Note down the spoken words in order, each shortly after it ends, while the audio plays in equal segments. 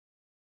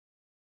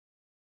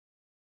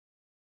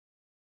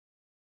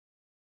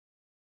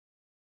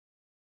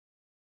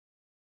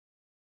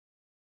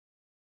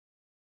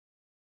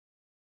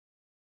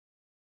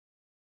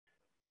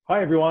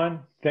Hi,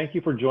 everyone. Thank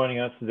you for joining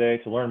us today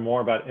to learn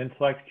more about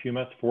Intellect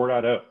QMS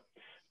 4.0.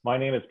 My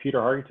name is Peter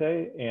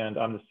Hargitay, and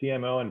I'm the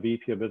CMO and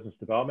VP of Business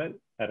Development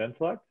at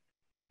Intellect.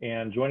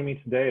 And joining me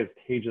today is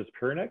Tejas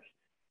Puranik.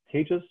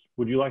 Tejas,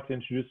 would you like to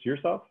introduce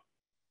yourself?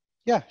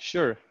 Yeah,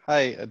 sure.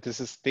 Hi, this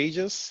is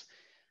Tejas.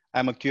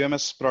 I'm a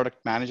QMS product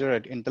manager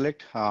at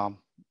Intellect.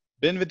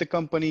 Been with the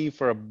company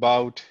for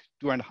about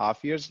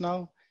 2.5 years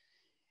now.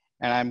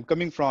 And I'm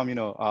coming from,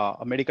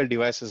 a medical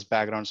devices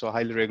background, so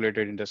highly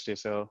regulated industry.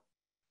 So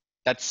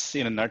that's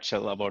in a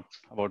nutshell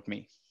about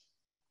me.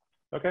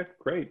 Okay,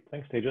 great.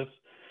 Thanks, Tejas.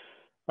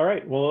 All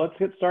right, well, let's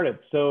get started.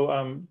 So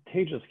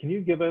Tejas, can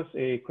you give us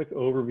a quick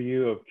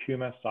overview of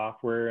QMS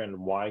software and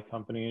why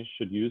companies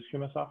should use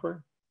QMS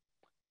software?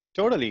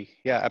 Totally.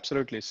 Yeah,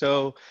 absolutely.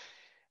 So,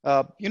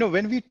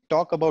 when we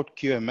talk about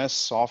QMS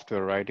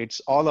software, right,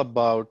 it's all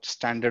about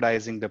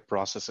standardizing the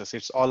processes.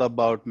 It's all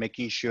about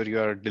making sure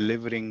you're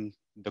delivering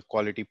the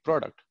quality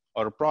product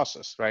or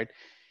process, right?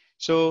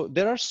 So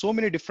there are so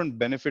many different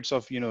benefits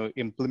of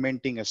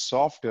implementing a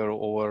software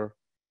over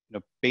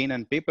pen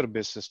and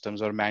paper-based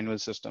systems or manual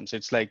systems.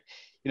 It's like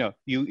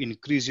you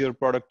increase your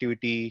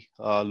productivity,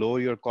 lower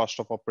your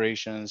cost of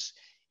operations.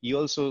 You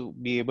also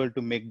be able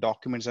to make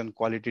documents and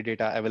quality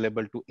data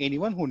available to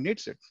anyone who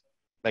needs it.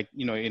 Like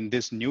in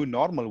this new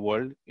normal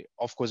world,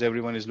 of course,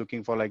 everyone is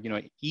looking for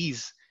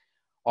ease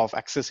of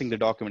accessing the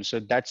documents. So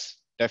that's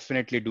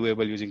definitely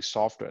doable using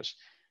softwares.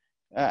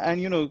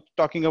 And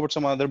talking about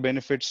some other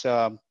benefits,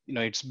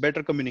 it's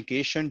better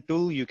communication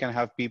tool. You can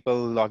have people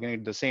logging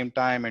at the same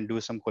time and do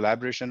some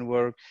collaboration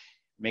work,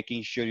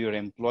 making sure your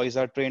employees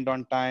are trained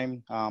on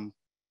time.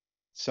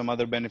 Some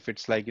other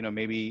benefits like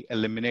maybe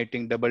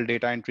eliminating double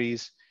data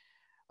entries.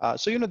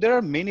 So there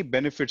are many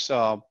benefits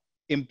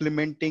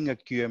implementing a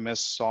QMS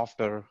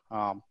software.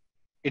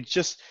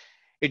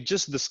 It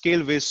just the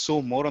scale weighs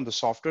so more on the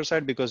software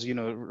side because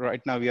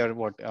right now we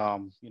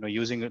are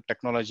using a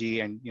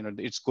technology and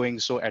it's going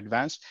so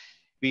advanced.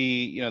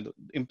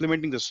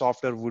 Implementing the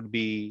software would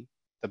be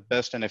the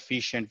best and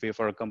efficient way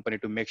for a company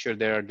to make sure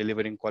they are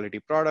delivering quality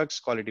products,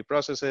 quality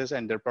processes,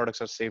 and their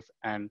products are safe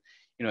and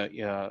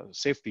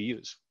safe to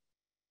use.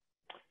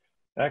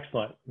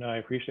 Excellent. No, I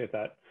appreciate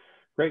that.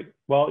 Great.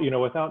 Well,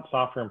 without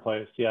software in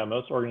place, yeah,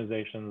 most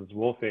organizations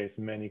will face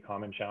many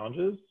common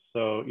challenges.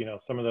 So,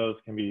 some of those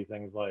can be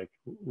things like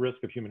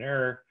risk of human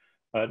error,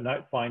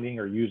 not finding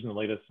or using the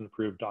latest and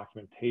improved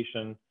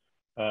documentation,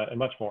 and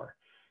much more.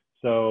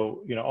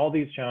 So, all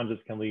these challenges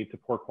can lead to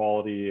poor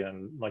quality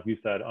and, like you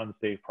said,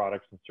 unsafe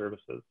products and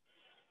services.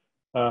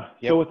 Yep.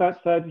 So with that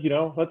said,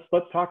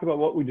 let's talk about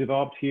what we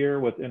developed here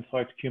with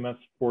Intellect QMS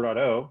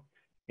 4.0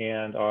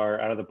 and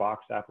our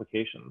out-of-the-box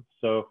applications.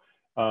 So,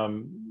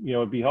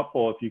 it'd be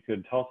helpful if you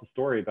could tell us a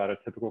story about a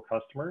typical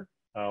customer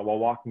while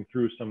walking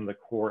through some of the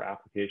core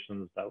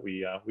applications that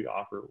we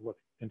offer with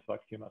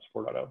Intellect QMS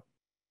 4.0.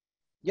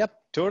 Yep,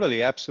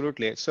 totally,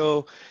 absolutely.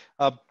 So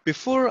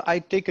before I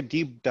take a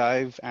deep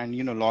dive and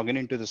log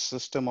into the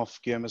system of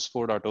QMS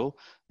 4.0,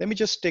 let me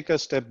just take a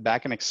step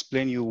back and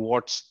explain you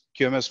what's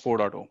QMS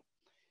 4.0.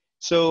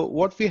 So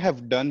what we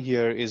have done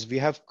here is we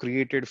have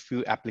created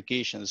few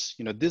applications.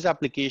 These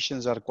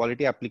applications are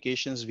quality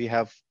applications. We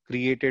have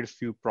created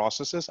few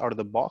processes out of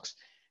the box,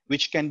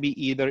 which can be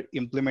either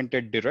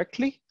implemented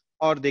directly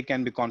or they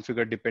can be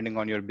configured depending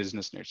on your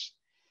business needs.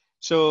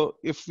 So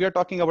if we are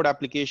talking about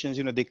applications,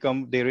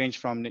 they range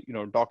from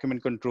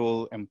document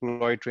control,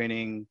 employee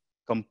training,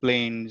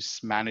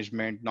 complaints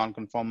management,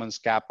 non-conformance,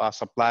 CAPA,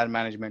 supplier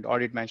management,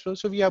 audit management.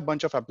 So we have a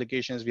bunch of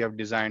applications we have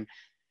designed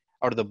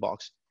out of the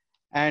box.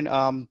 And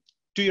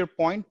to your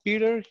point,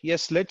 Peter,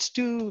 yes, let's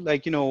do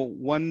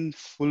one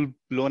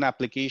full-blown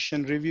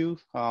application review,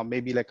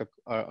 maybe like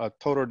a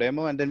thorough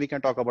demo, and then we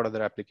can talk about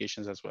other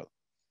applications as well.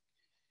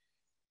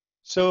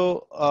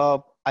 So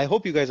I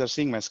hope you guys are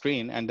seeing my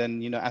screen. And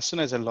then as soon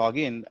as I log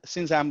in,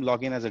 since I'm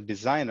logged in as a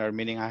designer,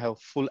 meaning I have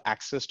full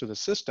access to the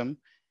system,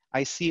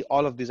 I see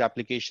all of these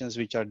applications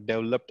which are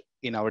developed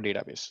in our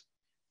database.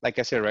 Like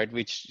I said, right,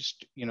 which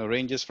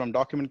ranges from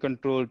document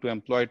control to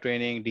employee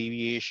training,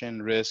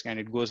 deviation, risk, and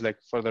it goes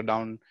further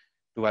down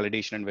to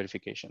validation and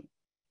verification.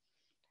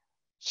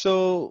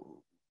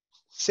 So,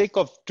 sake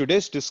of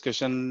today's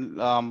discussion,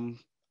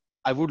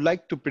 I would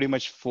like to pretty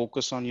much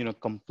focus on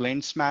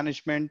complaints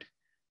management,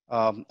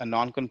 a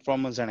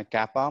non-conformance, and a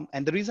CAPA.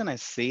 And the reason I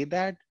say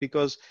that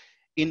because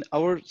in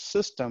our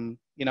system,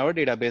 in our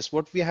database,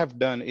 what we have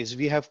done is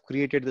we have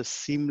created the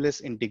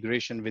seamless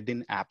integration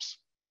within apps.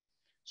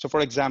 So, for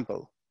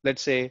example,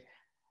 let's say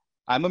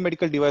I'm a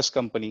medical device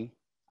company.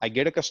 I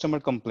get a customer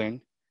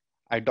complaint.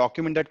 I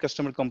document that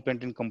customer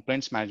complaint in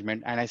complaints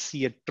management, and I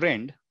see a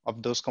trend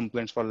of those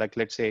complaints for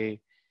let's say,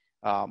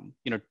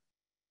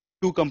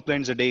 2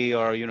 complaints a day,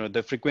 or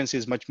the frequency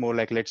is much more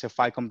let's say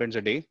 5 complaints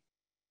a day.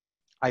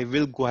 I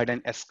will go ahead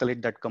and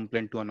escalate that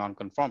complaint to a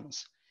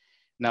non-conformance.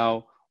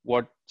 Now,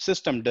 what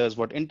system does,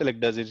 what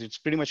Intellect does is it's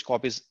pretty much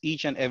copies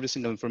each and every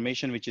single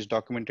information which is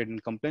documented in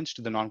complaints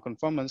to the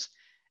non-conformance.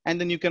 And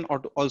then you can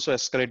also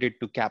escalate it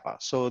to CAPA.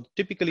 So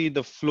typically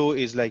the flow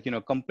is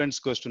complaints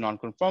goes to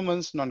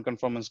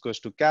non-conformance goes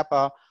to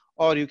CAPA,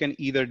 or you can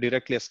either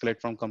directly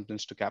escalate from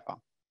complaints to Kappa.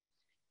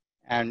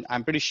 And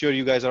I'm pretty sure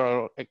you guys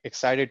are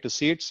excited to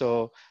see it.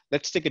 So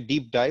let's take a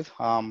deep dive.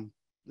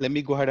 Let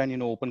me go ahead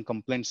and open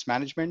complaints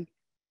management.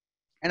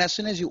 And as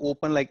soon as you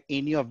open like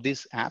any of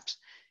these apps,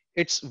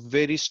 it's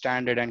very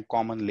standard and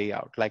common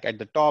layout. Like at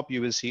the top,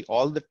 you will see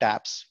all the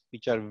tabs,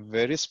 which are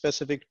very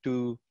specific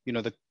to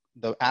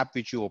the app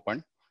which you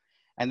open.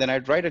 And then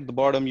right at the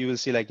bottom, you will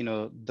see like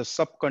the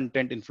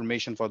sub-content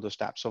information for those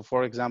tabs. So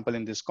for example,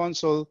 in this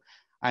console,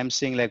 I'm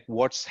seeing like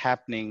what's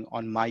happening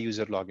on my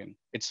user login.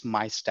 It's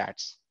my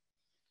stats.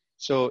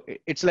 So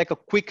it's like a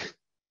quick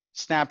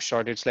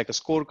snapshot. It's like a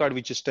scorecard,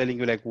 which is telling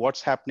you like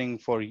what's happening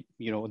for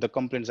the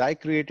complaints I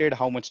created,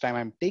 how much time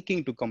I'm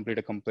taking to complete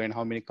a complaint,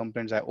 how many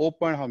complaints I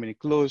opened, how many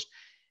closed,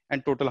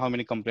 and total how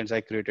many complaints I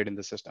created in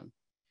the system.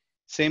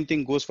 Same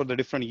thing goes for the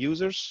different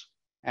users.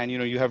 And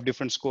you have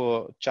different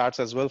score charts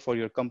as well for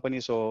your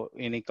company. So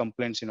any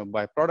complaints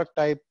by product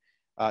type,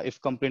 if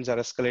complaints are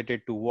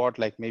escalated to what,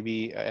 like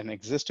maybe an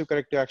existing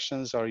corrective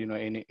actions or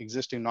any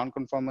existing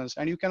non-conformance.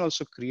 And you can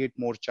also create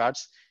more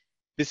charts.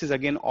 This is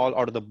again all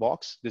out of the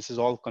box. This is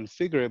all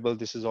configurable.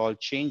 This is all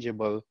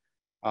changeable,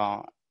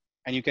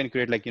 and you can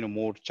create like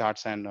more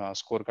charts and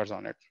scorecards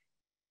on it.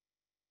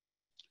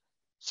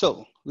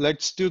 So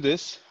let's do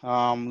this.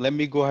 Let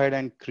me go ahead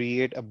and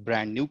create a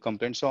brand new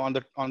complaint. So on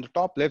the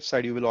top left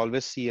side, you will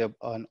always see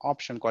an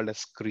option called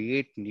as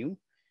create new.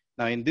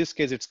 Now in this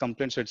case, it's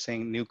complaint, so it's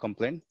saying new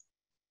complaint.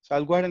 So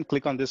I'll go ahead and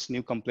click on this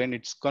new complaint.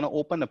 It's gonna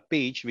open a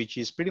page which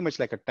is pretty much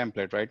like a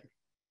template, right?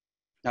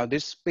 Now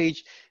this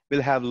page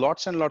will have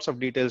lots and lots of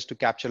details to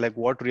capture like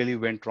what really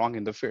went wrong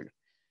in the field.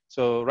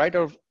 So right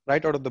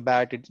out of the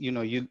bat,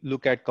 you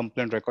look at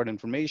complaint record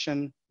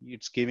information.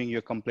 It's giving you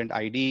a complaint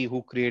ID,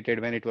 who created,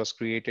 when it was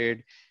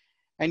created,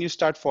 and you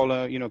start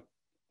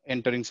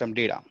entering some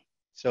data.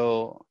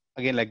 So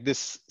again, like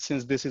this,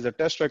 since this is a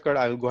test record,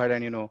 I will go ahead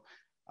and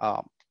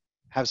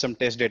have some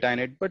test data in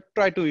it, but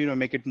try to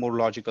make it more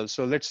logical.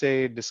 So let's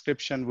say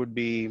description would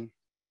be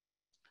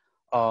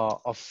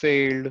a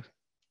failed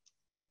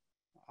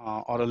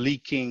or a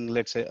leaking,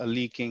 let's say a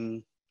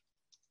leaking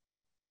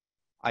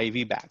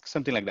IV bag,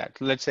 something like that.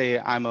 Let's say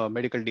I'm a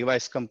medical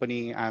device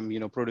company. I'm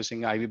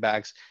producing IV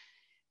bags,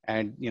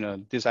 and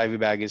this IV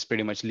bag is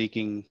pretty much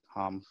leaking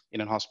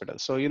in a hospital.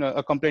 So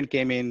a complaint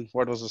came in.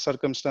 What was the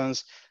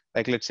circumstance?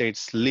 Like let's say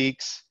it's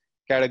leaks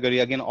category.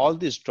 Again, all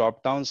these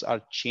drop downs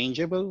are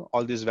changeable.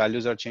 All these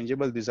values are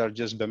changeable. These are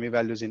just dummy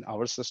values in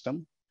our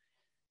system.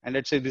 And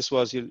let's say this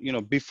was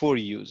before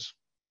use,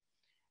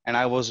 and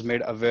I was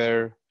made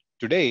aware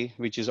today,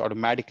 which is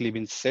automatically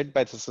been set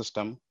by the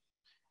system.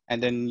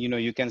 And then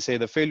you can say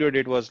the failure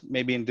date was,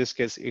 maybe in this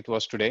case it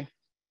was today,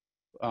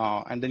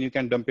 and then you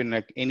can dump in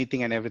like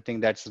anything and everything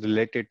that's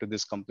related to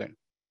this complaint.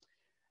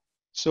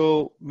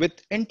 So with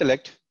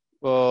Intellect,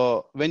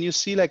 when you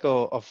see like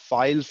a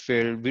file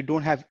field, we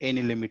don't have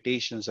any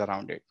limitations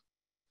around it.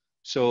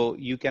 So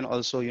you can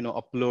also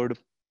upload,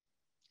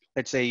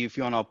 let's say if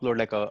you want to upload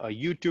like a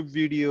YouTube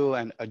video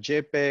and a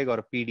JPEG or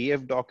a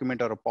PDF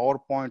document or a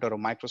PowerPoint or a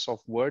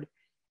Microsoft Word,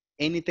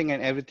 anything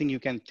and everything you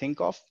can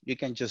think of, you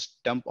can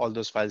just dump all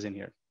those files in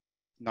here.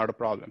 Not a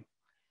problem.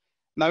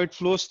 Now it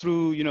flows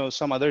through,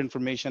 some other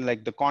information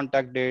like the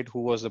contact date,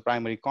 who was the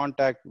primary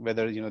contact,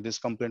 whether, this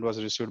complaint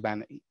was received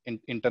by an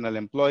internal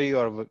employee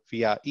or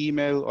via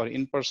email or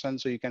in person.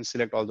 So you can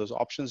select all those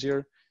options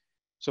here.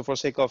 So for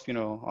sake of,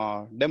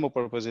 demo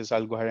purposes,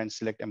 I'll go ahead and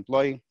select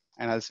employee,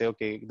 and I'll say,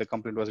 okay, the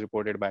complaint was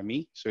reported by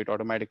me. So it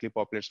automatically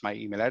populates my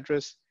email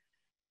address.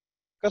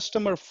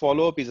 Customer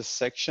follow-up is a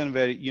section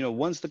where,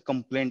 once the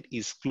complaint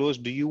is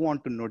closed, do you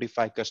want to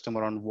notify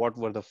customer on what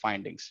were the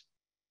findings?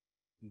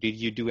 Did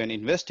you do an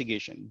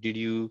investigation? Did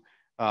you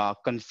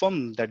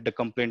confirm that the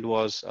complaint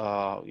was,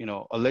 a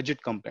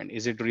legit complaint?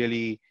 Is it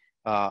really,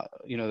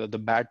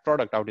 the bad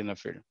product out in the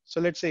field? So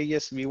let's say,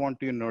 yes, we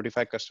want to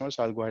notify customers.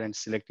 So I'll go ahead and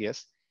select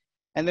yes.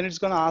 And then it's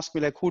going to ask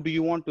me like, who do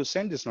you want to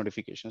send this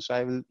notification? So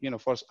I will,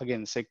 first,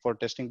 again, sake for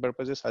testing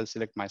purposes, I'll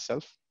select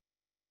myself.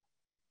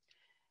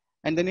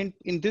 And then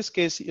in this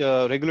case,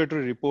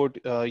 regulatory report,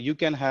 you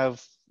can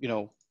have,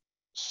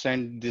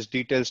 send these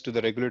details to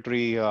the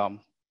regulatory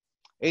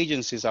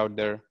agencies out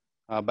there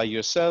by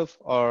yourself,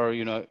 or,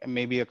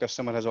 maybe a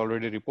customer has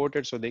already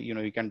reported, so that,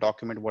 you can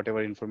document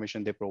whatever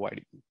information they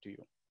provide to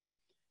you.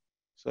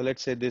 So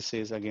let's say this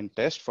is again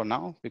test for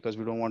now, because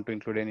we don't want to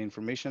include any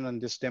information on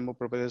this demo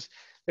purposes.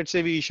 Let's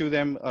say we issue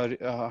them a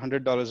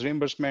 $100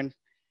 reimbursement.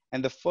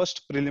 And the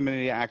first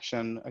preliminary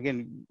action,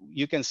 again,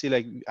 you can see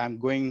like I'm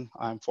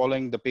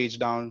following the page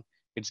down.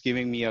 It's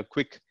giving me a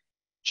quick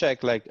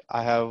check, like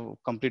I have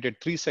completed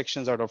 3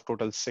 sections out of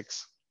total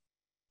 6.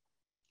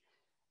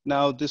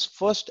 Now this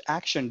first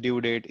action due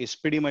date is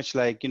pretty much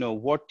like,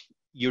 what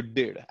you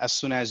did as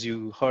soon as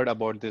you heard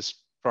about this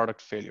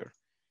product failure.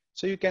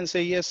 So you can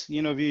say, yes,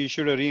 we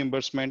issued a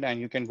reimbursement, and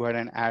you can go ahead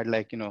and add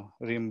like,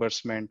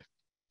 reimbursement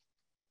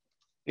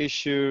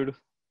issued.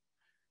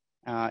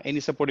 Any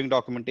supporting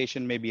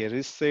documentation, maybe a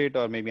receipt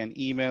or maybe an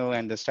email,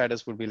 and the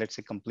status would be, let's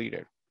say,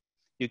 completed.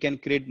 You can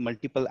create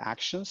multiple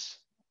actions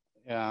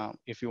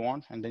if you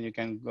want, and then you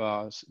can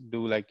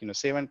do like,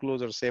 save and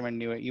close or save and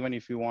new. Even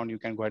if you want, you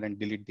can go ahead and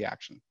delete the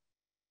action.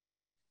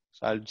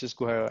 So I'll just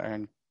go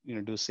ahead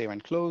and do save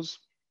and close.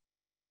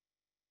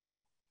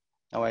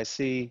 Now I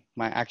see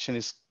my action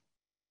is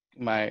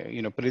my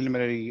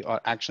preliminary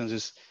or actions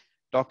is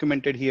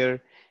documented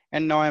here,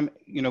 and now I'm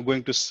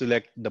going to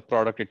select the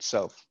product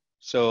itself.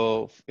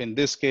 So in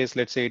this case,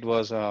 let's say it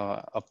was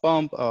a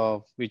pump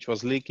which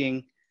was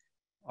leaking,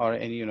 or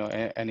any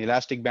an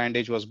elastic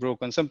bandage was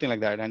broken, something like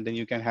that, and then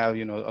you can have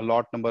a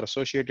lot number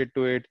associated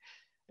to it.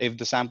 If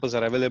the samples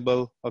are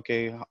available,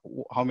 okay,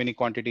 how many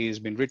quantity has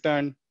been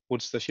returned,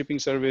 what's the shipping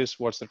service,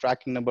 what's the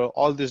tracking number,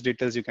 all these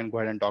details you can go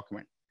ahead and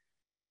document.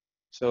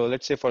 So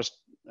let's say first,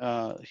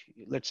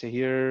 let's say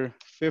here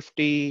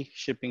 50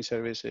 shipping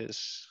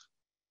services,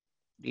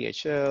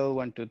 DHL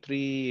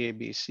 123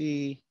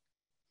 ABC.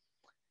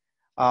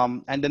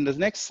 And then the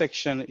next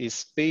section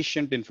is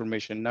patient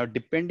information. Now,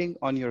 depending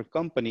on your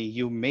company,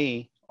 you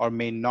may or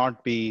may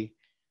not be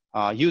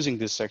using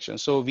this section.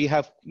 So we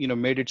have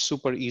made it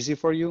super easy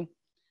for you.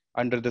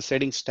 Under the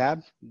settings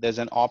tab, there's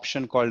an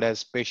option called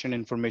as patient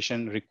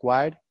information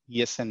required,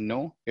 yes and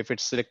no. If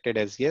it's selected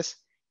as yes,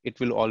 it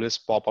will always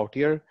pop out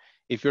here.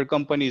 If your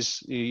companies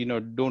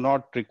do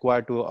not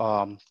require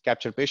to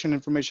capture patient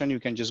information,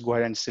 you can just go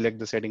ahead and select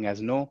the setting as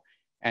no,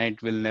 and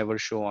it will never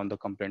show on the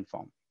complaint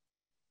form.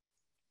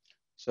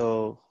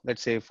 So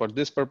let's say for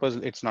this purpose,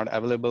 it's not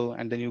available,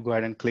 and then you go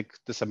ahead and click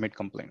the submit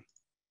complaint.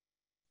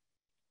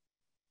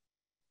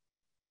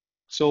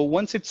 So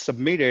once it's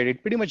submitted,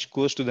 it pretty much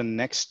goes to the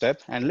next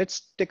step. And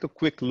let's take a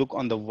quick look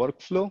on the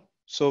workflow.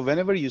 So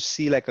whenever you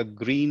see like a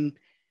green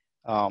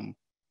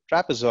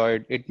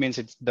trapezoid, it means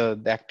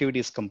the activity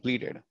is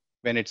completed.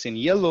 When it's in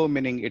yellow,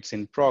 meaning it's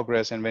in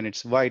progress, and when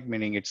it's white,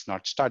 meaning it's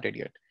not started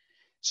yet.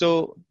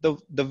 So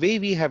the way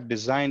we have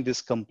designed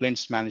this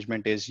complaints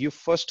management is you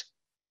first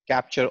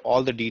capture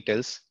all the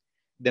details,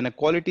 then a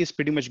quality is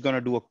pretty much going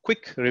to do a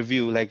quick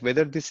review, like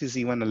whether this is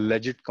even a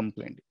legit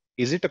complaint.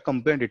 Is it a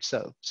complaint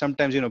itself?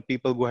 Sometimes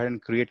people go ahead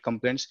and create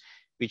complaints,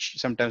 which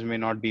sometimes may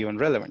not be even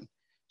relevant.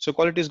 So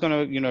quality is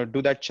going to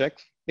do that check.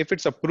 If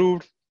it's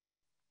approved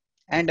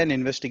and an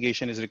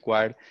investigation is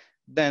required,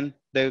 then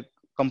the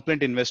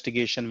complaint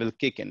investigation will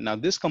kick in. Now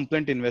this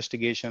complaint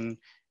investigation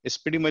is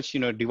pretty much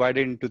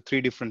divided into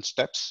 3 different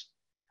steps.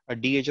 A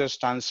DHR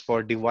stands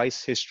for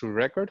device history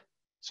record.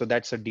 So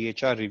that's a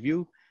DHR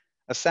review.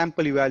 A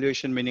sample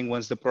evaluation, meaning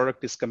once the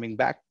product is coming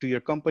back to your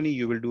company,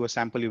 you will do a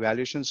sample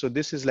evaluation. So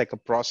this is like a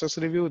process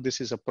review,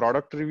 this is a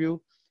product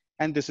review,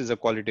 and this is a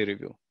quality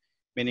review.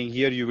 Meaning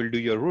here you will do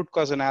your root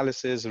cause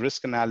analysis,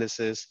 risk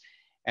analysis,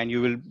 and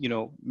you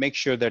will make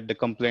sure that the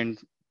complaint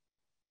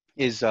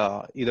is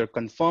either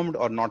confirmed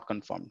or not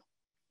confirmed.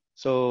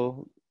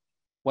 So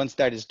once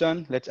that is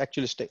done,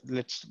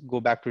 let's go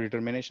back to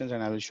determinations,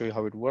 and I will show you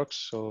how it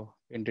works. So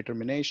in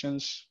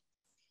determinations,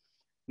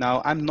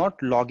 now I'm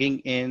not logging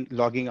in,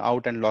 logging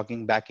out, and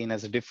logging back in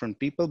as a different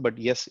people, but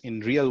yes,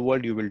 in real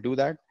world, you will do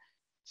that.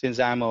 Since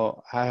I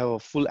have a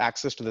full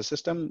access to the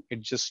system,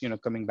 it's just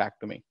coming back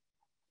to me.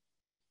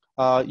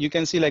 You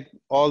can see like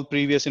all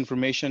previous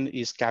information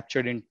is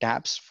captured in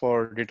tabs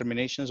for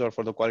determinations or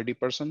for the quality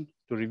person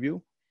to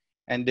review,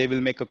 and they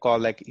will make a call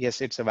like,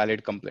 yes, it's a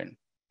valid complaint.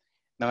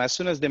 Now, as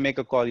soon as they make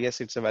a call,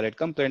 yes, it's a valid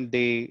complaint,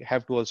 they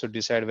have to also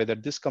decide whether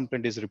this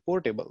complaint is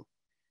reportable.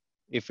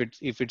 If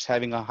it's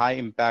having a high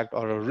impact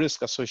or a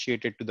risk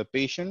associated to the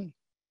patient,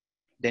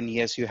 then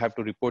yes, you have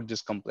to report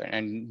this complaint.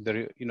 And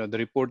the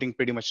reporting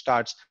pretty much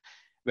starts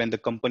when the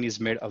company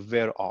is made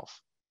aware of.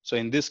 So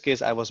in this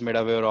case, I was made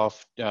aware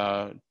of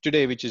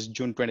today, which is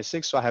June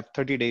 26th. So I have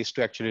 30 days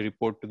to actually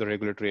report to the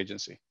regulatory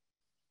agency.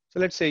 So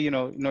let's say,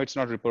 it's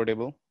not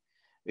reportable.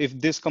 If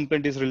this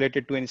complaint is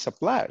related to any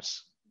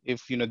suppliers,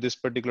 if this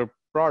particular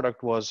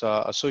product was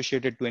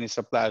associated to any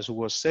suppliers who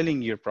was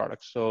selling your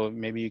product, so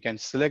maybe you can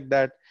select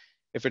that.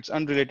 If it's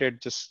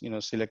unrelated, just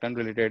select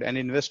unrelated, and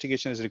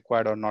investigation is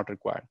required or not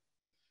required.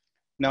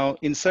 Now,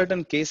 in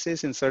certain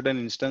cases, in certain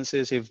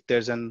instances, if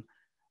there's a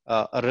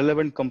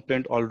relevant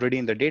complaint already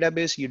in the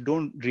database, you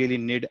don't really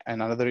need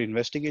another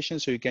investigation.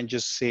 So you can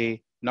just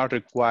say not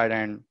required,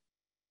 and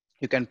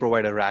you can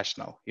provide a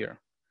rationale here.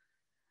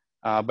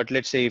 But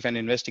let's say if an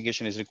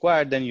investigation is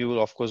required, then you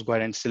will of course go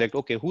ahead and select,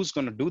 okay, who's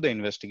going to do the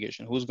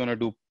investigation? Who's going to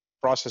do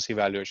process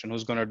evaluation?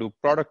 Who's going to do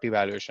product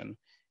evaluation?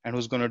 And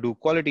who's going to do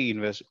quality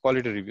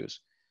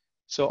reviews?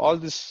 So all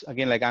this,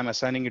 again, like I'm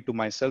assigning it to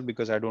myself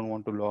because I don't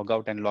want to log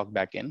out and log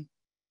back in.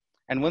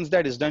 And once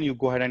that is done, you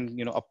go ahead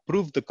and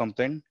approve the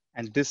complaint,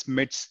 and this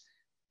meets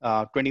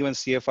 21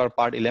 CFR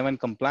Part 11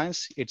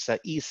 compliance. It's an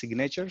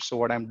e-signature. So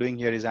what I'm doing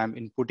here is I'm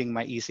inputting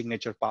my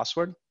e-signature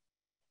password,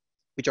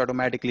 which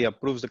automatically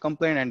approves the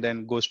complaint and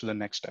then goes to the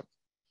next step.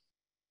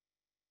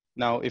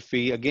 Now, if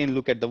we again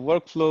look at the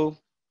workflow,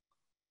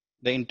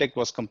 the intake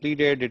was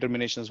completed,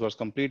 determinations was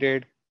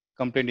completed,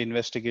 complaint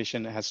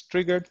investigation has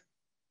triggered.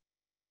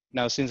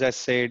 Now, since I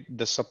said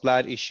the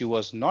supplier issue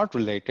was not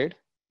related,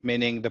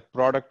 meaning the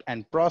product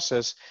and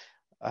process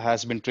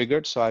has been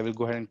triggered. So I will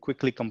go ahead and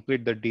quickly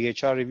complete the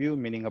DHR review,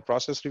 meaning a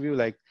process review.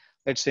 Like,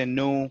 let's say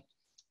no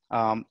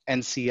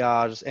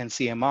NCRs,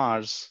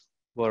 NCMRs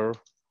were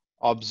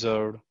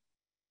observed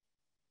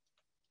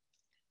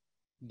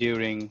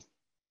during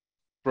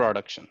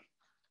production.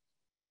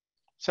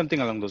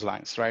 Something along those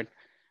lines, right?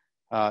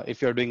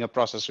 If you're doing a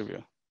process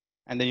review.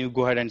 And then you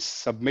go ahead and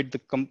submit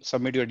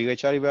your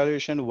DHR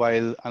evaluation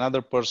while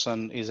another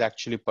person is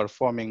actually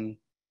performing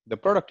the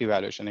product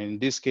evaluation. And in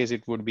this case,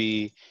 it would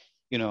be,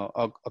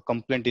 a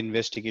complaint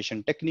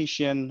investigation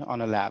technician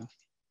on a lab.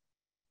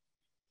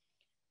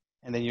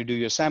 And then you do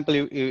your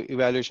sample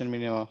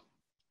evaluation,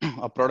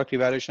 a product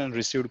evaluation,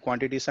 received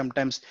quantity.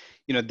 Sometimes,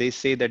 they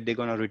say that they're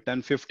gonna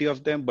return 50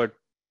 of them, but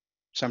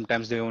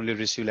sometimes they only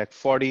receive like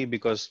 40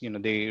 because,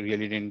 they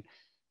really didn't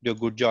do a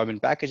good job in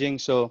packaging.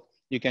 So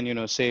you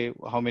can, say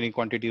how many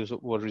quantities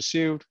were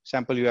received,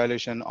 sample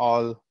evaluation,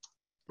 all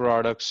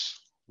products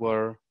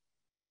were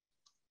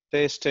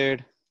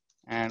tested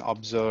and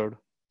observed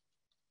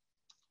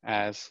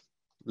as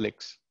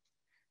leaks.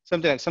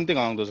 Something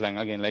along those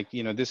lines. Again, like,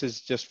 this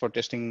is just for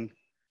testing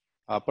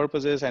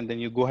purposes, and then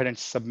you go ahead and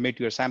submit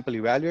your sample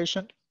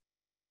evaluation.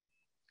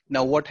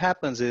 Now, what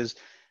happens is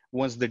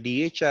once the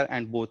DHR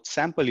and both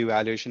sample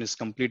evaluation is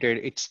completed,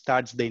 it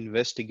starts the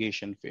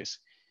investigation phase.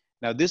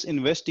 Now, this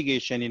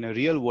investigation in a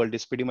real world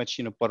is pretty much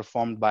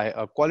performed by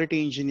a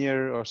quality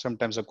engineer or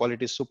sometimes a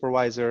quality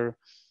supervisor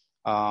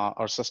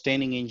or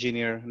sustaining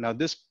engineer. Now,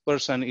 this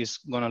person is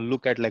going to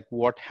look at like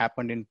what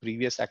happened in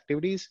previous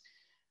activities,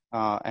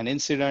 an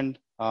incident,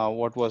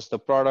 what was the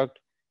product,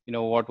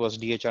 what was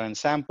DHR and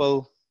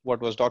sample, what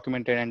was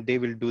documented, and they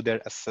will do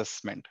their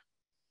assessment.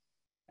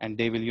 And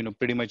they will,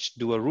 pretty much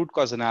do a root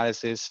cause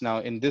analysis. Now,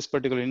 in this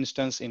particular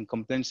instance, in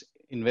complaints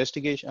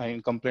investigation,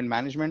 in complaint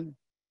management,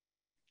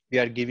 we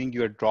are giving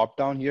you a drop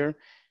down here.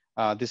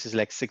 This is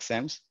like 6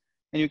 M's.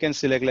 And you can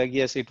select like,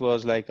 yes, it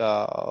was like,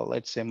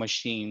 let's say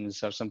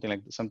machines or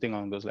something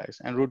along those lines.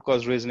 And root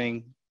cause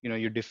reasoning,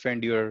 you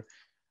defend your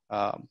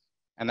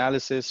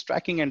analysis.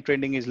 Tracking and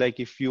trending is like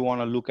if you want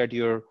to look at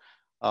your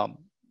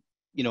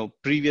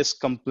previous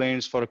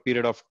complaints for a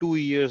period of 2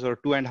 years or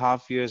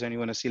 2.5 years, and you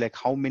want to see like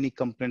how many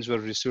complaints were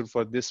received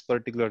for this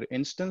particular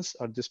instance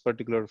or this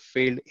particular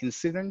failed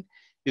incident,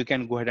 you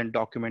can go ahead and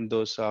document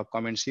those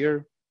comments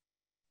here.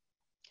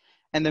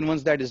 And then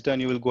once that is done,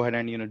 you will go ahead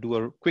and do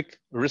a quick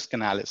risk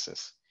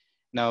analysis.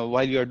 Now,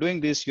 while you're doing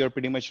this, you're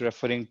pretty much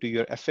referring to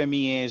your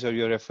FMEAs, or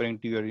you're referring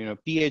to your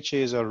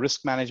PHAs or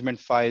risk management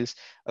files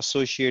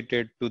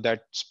associated to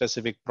that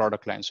specific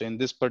product line. So in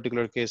this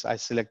particular case, I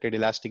selected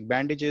elastic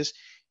bandages.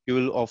 You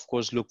will of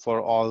course look for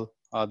all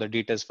the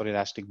details for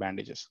elastic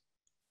bandages.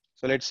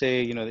 So let's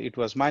say it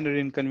was minor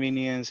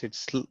inconvenience,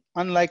 it's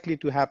unlikely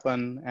to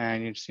happen,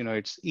 and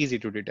it's easy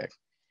to detect.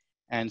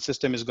 And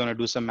system is going to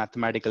do some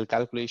mathematical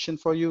calculation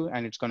for you,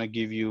 and it's going to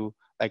give you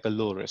like a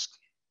low risk.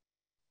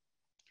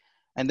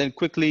 And then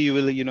quickly you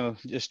will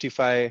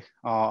justify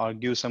or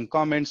give some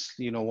comments,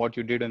 what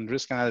you did in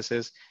risk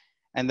analysis,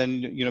 and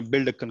then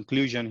build a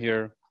conclusion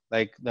here,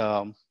 like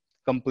the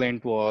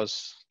complaint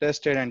was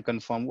tested and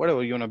confirmed,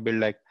 whatever you want to build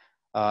like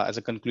as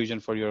a conclusion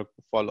for your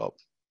follow-up.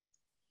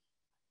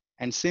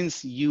 And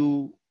since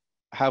you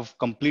have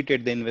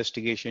completed the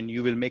investigation,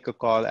 you will make a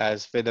call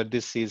as whether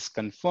this is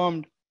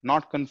confirmed,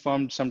 not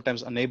confirmed,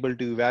 sometimes unable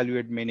to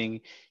evaluate,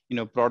 meaning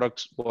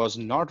product was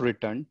not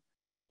returned,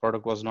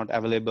 product was not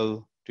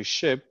available to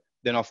ship,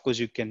 then of course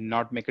you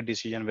cannot make a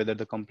decision whether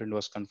the complaint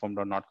was confirmed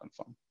or not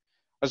confirmed.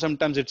 Or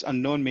sometimes it's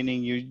unknown,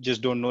 meaning you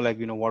just don't know like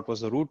what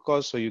was the root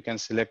cause, so you can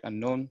select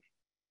unknown.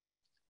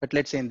 But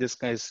let's say in this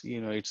case,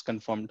 it's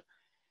confirmed.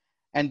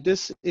 And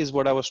this is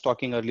what I was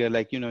talking earlier,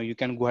 like you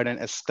can go ahead and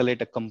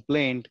escalate a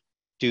complaint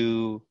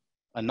to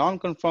a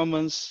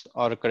non-conformance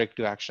or a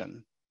corrective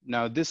action.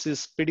 Now this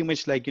is pretty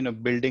much like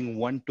building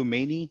one to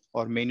many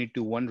or many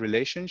to one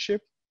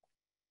relationship.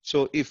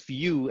 So if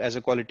you as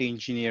a quality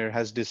engineer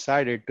has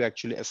decided to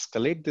actually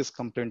escalate this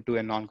complaint to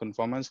a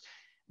non-conformance,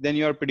 then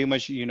you're pretty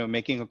much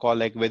making a call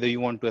like whether you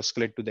want to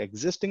escalate to the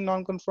existing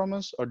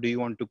non-conformance or do you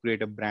want to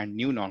create a brand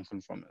new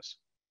non-conformance.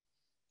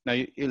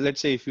 Now,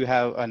 let's say if you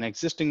have an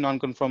existing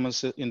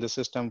non-conformance in the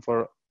system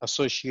for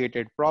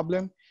associated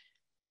problem,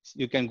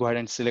 you can go ahead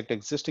and select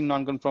existing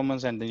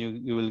non-conformance, and then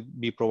you will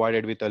be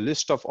provided with a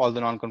list of all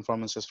the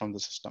non-conformances from the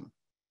system.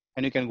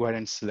 And you can go ahead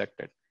and select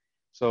it.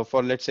 So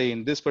for, let's say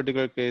in this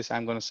particular case,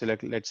 I'm going to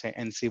select, let's say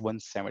NC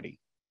 170.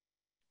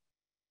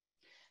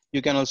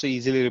 You can also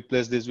easily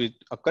replace this with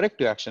a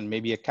corrective action,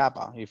 maybe a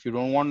kappa. If you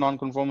don't want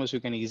non-conformance,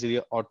 you can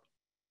easily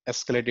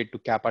escalate it to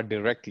kappa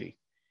directly.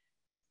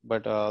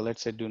 But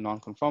let's say do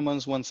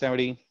non-conformance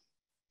 170,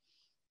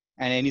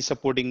 and any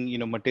supporting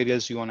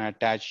materials you want to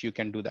attach, you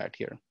can do that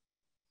here.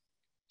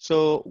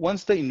 So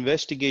once the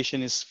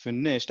investigation is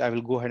finished, I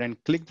will go ahead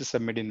and click the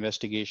submit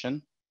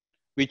investigation,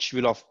 which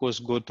will of course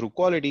go through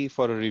quality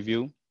for a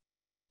review.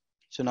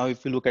 So now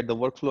if you look at the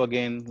workflow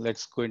again,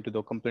 let's go into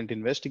the complaint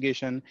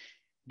investigation.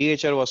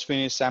 DHR was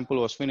finished, sample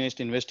was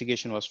finished,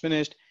 investigation was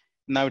finished.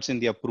 Now it's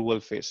in the approval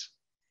phase.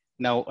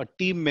 Now a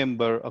team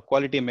member, a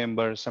quality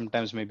member,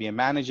 sometimes maybe a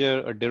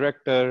manager, a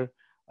director,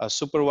 a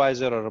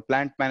supervisor, or a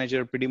plant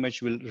manager pretty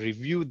much will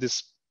review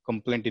this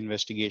complaint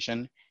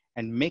investigation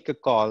and make a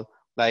call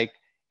like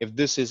if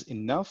this is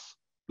enough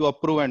to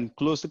approve and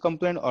close the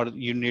complaint, or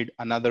you need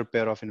another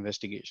pair of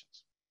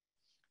investigations.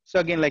 So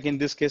again, like in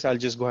this case, I'll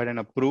just go ahead and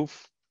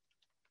approve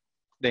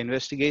the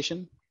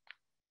investigation,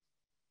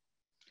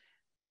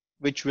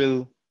 which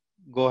will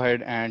go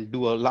ahead and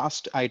do a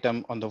last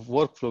item on the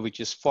workflow, which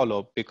is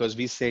follow-up, because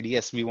we said,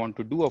 yes, we want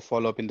to do a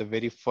follow-up in the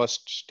very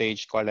first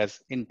stage called as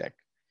Intellect.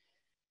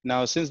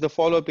 Now, since the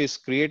follow-up is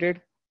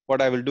created,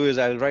 what I will do is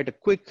I'll write a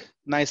quick,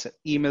 nice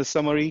email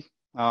summary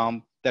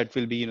that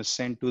will be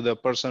sent to the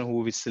person who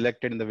we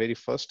selected in the very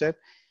first step.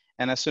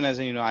 And as soon as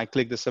I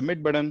click the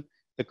submit button,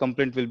 the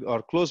complaint will,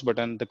 or close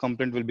button, the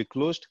complaint will be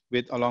closed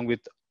along with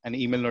an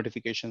email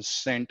notification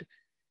sent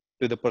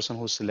to the person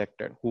who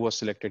was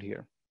selected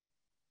here.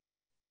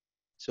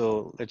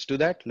 So let's do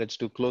that. Let's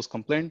do close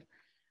complaint.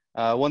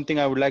 One thing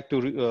I would like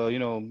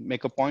to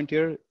make a point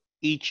here: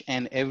 each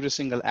and every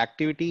single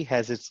activity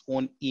has its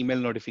own email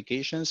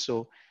notifications.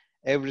 So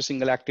every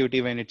single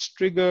activity, when it's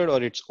triggered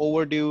or it's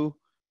overdue,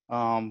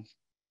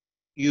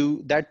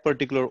 that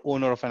particular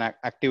owner of an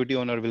activity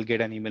owner will get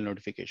an email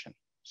notification.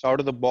 So out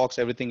of the box,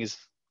 everything is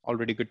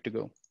already good to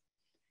go.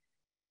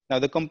 Now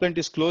the complaint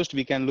is closed.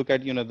 We can look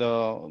at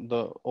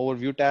the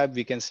overview tab.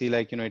 We can see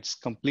it's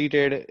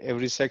completed.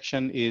 Every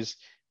section is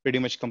pretty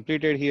much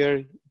completed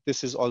here.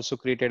 This is also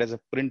created as a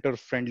printer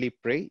friendly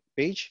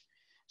page.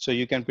 So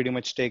you can pretty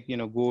much take,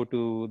 go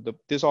to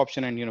this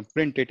option and,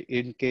 print it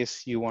in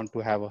case you want to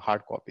have a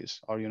hard copies,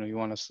 or, you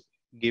want to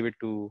give it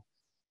to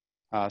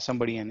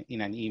somebody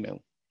in an email,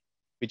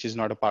 which is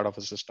not a part of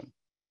a system.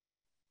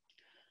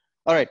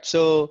 All right,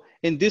 so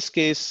in this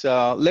case,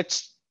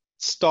 let's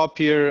stop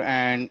here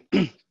and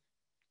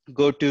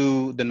go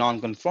to the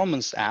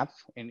non-conformance app,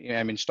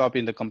 and stop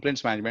in the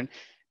complaints management,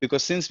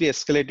 because since we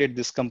escalated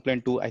this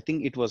complaint to, I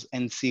think it was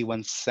NC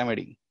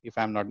 170, if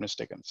I'm not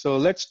mistaken. So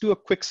let's do a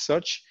quick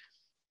search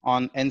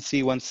on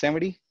NC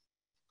 170.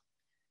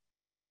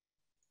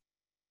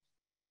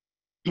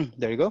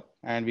 There you go.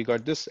 And we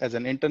got this as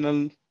an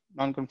internal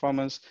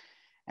non-conformance.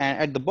 And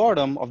at the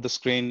bottom of the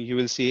screen, you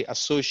will see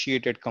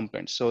associated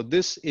complaints. So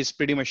this is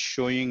pretty much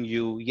showing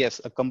you, yes,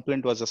 a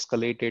complaint was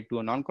escalated to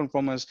a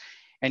non-conformance,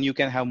 and you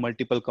can have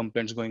multiple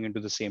complaints going into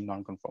the same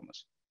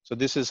non-conformance. So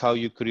this is how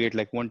you create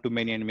like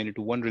one-to-many and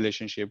many-to-one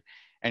relationship.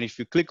 And if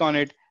you click on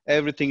it,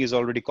 everything is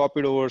already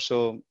copied over.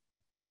 So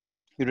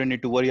you don't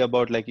need to worry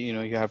about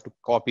you have to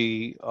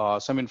copy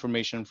some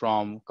information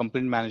from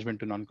complaint management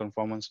to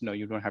non-conformance. No,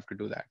 you don't have to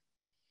do that.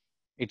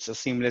 It's a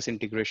seamless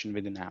integration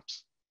within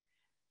apps.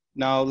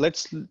 Now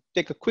let's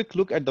take a quick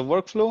look at the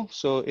workflow.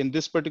 So in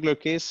this particular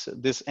case,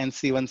 this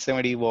NC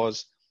 170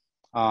 was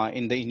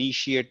in the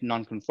initiate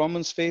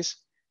non-conformance phase.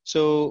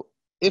 So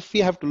if we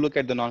have to look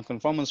at the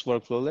non-conformance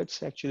workflow,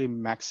 let's actually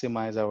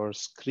maximize our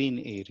screen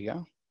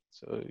area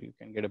so you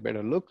can get a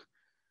better look.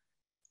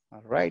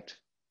 All right.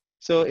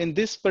 So in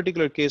this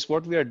particular case,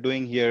 what we are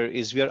doing here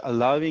is we are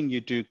allowing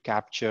you to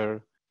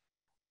capture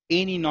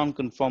any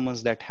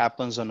non-conformance that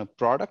happens on a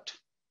product,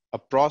 a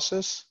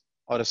process,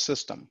 or a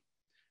system.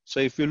 So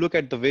if you look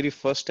at the very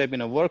first step in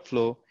a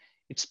workflow,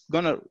 it's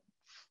gonna,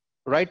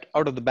 right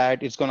out of the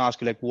bat, it's gonna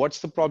ask you what's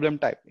the problem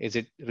type? Is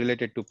it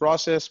related to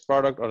process,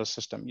 product, or a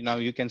system?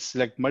 You can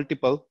select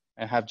multiple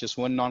and have just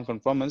one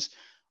non-conformance,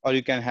 or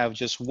you can have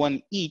just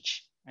one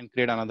each and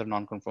create another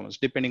non-conformance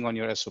depending on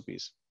your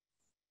SOPs.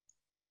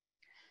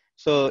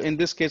 So in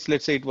this case,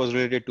 let's say it was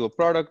related to a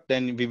product,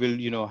 then we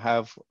will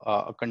have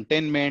a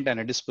containment and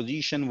a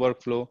disposition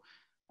workflow.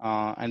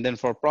 And then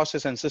for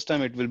process and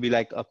system, it will be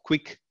like a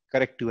quick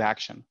corrective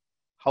action.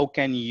 How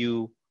can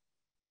you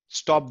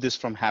stop this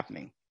from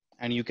happening?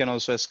 And you can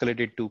also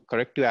escalate it to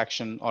corrective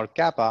action or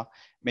CAPA,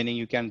 meaning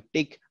you can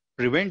take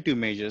preventive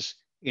measures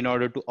in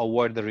order to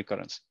avoid the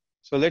recurrence.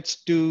 So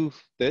let's do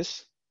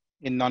this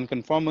in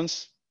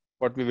non-conformance.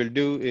 What we will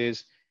do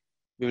is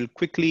we will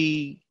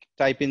quickly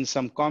type in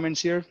some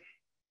comments here.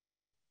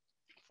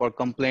 For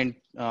complaint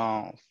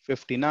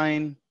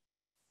 59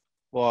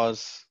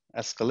 was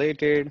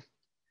escalated.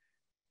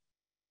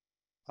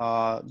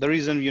 The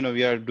reason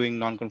we are doing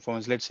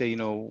non-conformance, let's say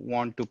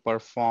want to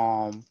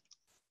perform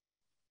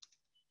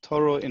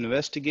thorough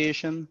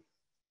investigation.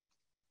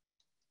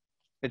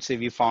 Let's say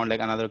we found like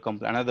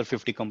another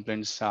 50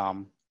 complaints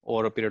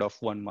over a period of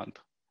 1 month.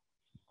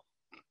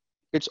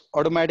 It's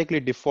automatically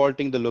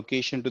defaulting the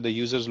location to the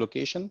user's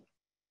location,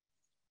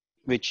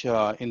 which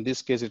in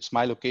this case, it's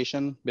my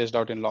location based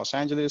out in Los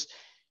Angeles.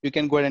 You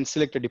can go ahead and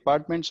select a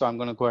department. So I'm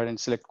going to go ahead and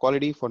select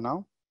quality for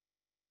now.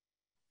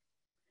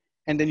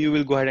 And then you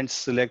will go ahead and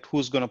select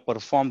who's going to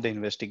perform the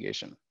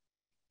investigation.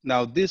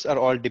 Now, these are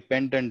all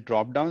dependent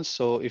dropdowns.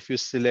 So if you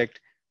select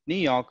New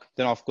York,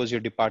 then of course your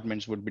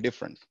departments would be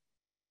different.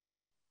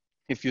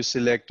 If you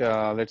select,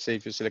 let's say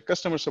if you select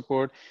customer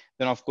support,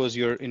 then of course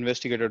your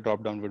investigator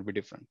dropdown would be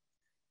different.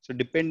 So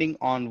depending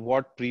on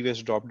what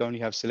previous dropdown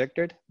you have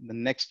selected, the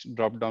next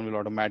dropdown will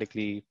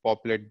automatically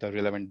populate the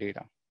relevant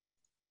data.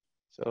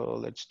 So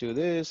let's do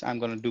this. I'm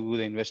going to do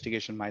the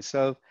investigation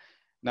myself.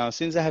 Now,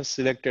 since I have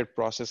selected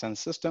process and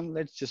system,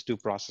 let's just do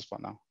process for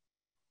now.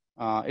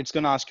 it's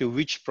going to ask you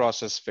which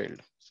process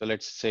failed. So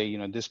let's say,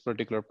 this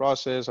particular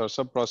process or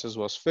sub process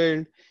was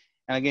failed.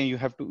 And again,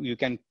 you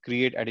can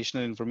create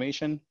additional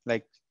information.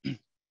 Like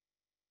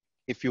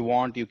if you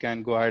want, you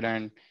can go ahead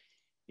and,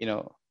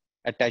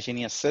 attach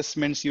any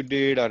assessments you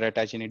did, or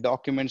attach any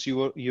documents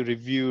you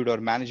reviewed, or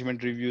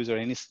management reviews, or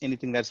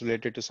anything that's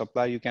related to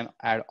supply. You can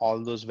add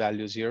all those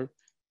values here.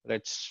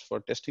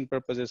 For testing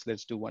purposes,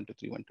 let's do 1, 2,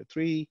 3, 1, 2,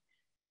 3.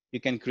 You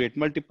can create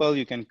multiple.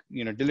 You can,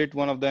 delete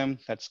one of them.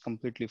 That's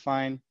completely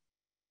fine.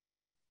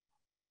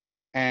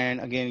 And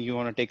again, you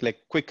want to take like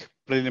quick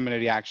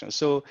preliminary action.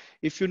 So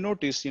if you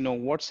notice,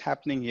 what's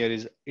happening here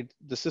is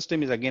the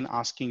system is again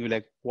asking you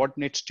like what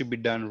needs to be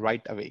done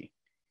right away.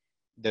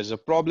 There's a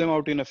problem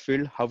out in a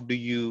field. How do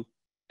you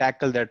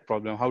tackle that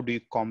problem? How do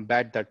you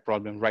combat that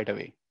problem right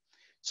away?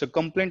 So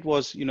complaint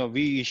was,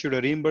 we issued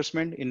a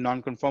reimbursement in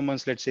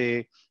non-conformance. Let's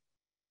say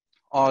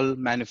all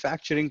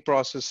manufacturing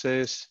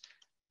processes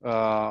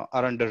are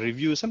under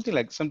review, something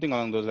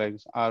along those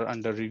lines are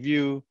under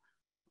review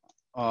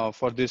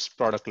for this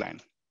product line.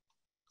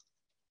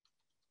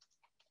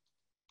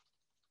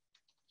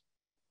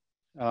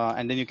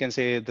 And then you can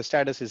say the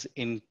status is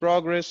in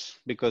progress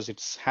because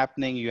it's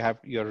happening.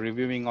 You're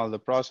reviewing all the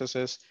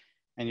processes,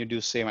 and you do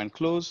save and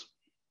close.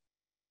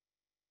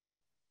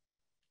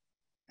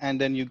 And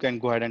then you can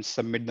go ahead and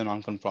submit the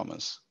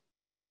non-conformance.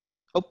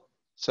 Oh,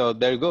 so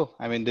there you go.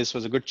 I mean, this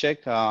was a good check.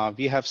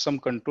 We have some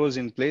controls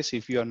in place.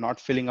 If you are not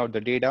filling out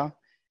the data,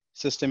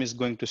 system is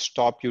going to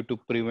stop you to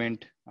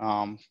prevent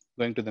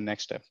going to the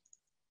next step.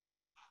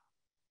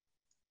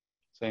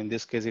 So in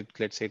this case,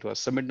 let's say it was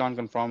submit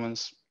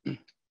non-conformance.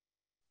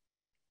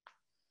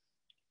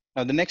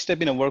 Now, the next step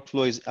in a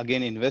workflow is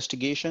again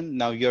investigation.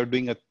 Now you're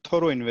doing a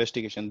thorough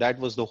investigation. That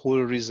was the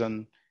whole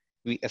reason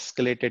we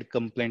escalated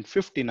complaint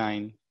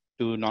 59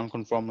 to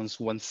non-conformance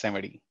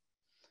 170.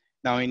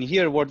 Now in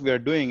here, what we are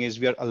doing is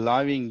we are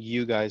allowing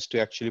you guys to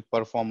actually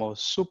perform a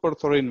super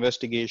thorough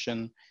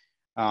investigation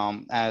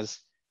as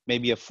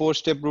maybe a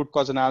 4-step root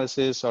cause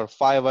analysis, or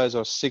 5 I's,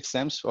 or 6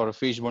 M's, or a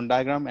fishbone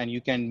diagram, and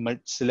you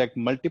can select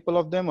multiple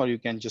of them, or you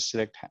can just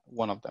select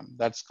one of them.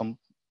 That's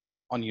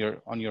on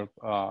your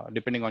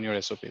depending on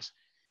your SOPs.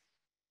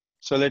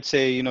 So let's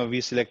say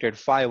we selected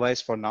 5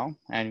 I's for now,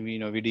 and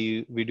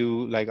we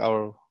do like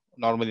our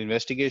normal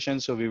investigation.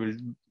 So we will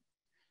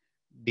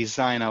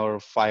design our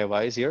 5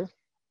 I's here,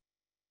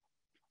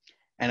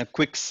 and a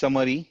quick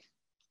summary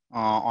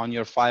on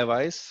your 5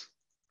 I's.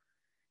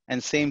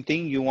 And same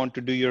thing, you want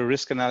to do your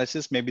risk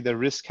analysis. Maybe the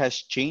risk has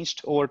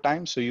changed over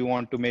time, so you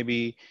want to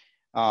maybe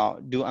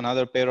do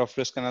another pair of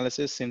risk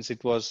analysis since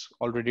it was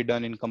already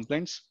done in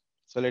complaints.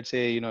 So let's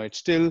say, it's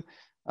still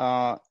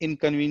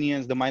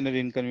inconvenience, the minor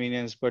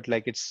inconvenience, but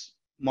like it's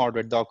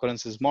moderate. The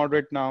occurrence is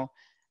moderate now,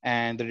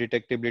 and the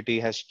detectability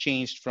has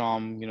changed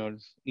from,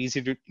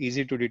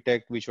 easy to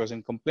detect, which was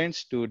in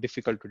complaints, to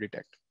difficult to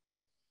detect.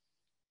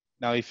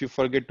 Now, if you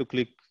forget to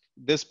click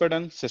this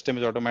button, system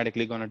is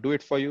automatically going to do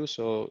it for you.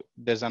 So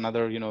there's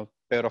another,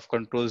 pair of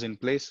controls in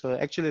place. So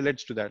actually,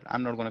 let's do that.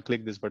 I'm not going to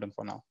click this button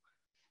for now.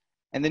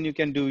 And then you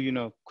can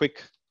do,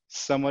 quick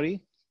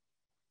summary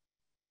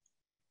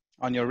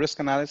on your risk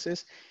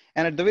analysis.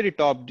 And at the very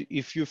top,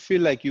 if you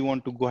feel like you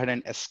want to go ahead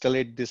and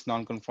escalate this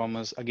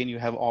non-conformance, again, you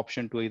have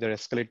option to either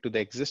escalate to the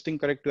existing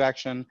corrective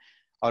action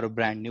or a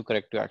brand new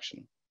corrective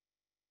action.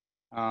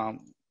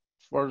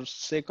 For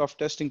sake of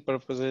testing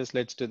purposes,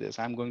 let's do this.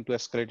 I'm going to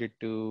escalate it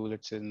to,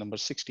 let's say, number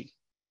 60,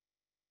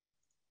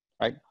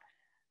 right?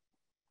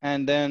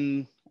 And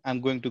then I'm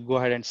going to go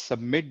ahead and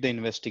submit the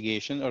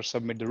investigation or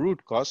submit the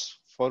root cause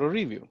for a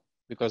review,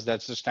 because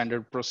that's the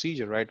standard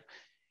procedure, right?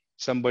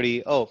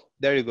 Somebody, oh,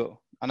 there you go.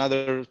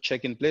 Another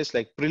check in place,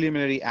 like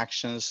preliminary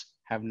actions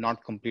have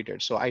not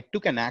completed. So I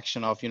took an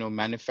action of,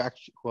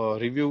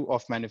 review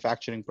of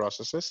manufacturing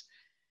processes.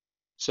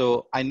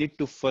 So I need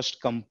to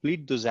first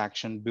complete those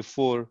actions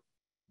before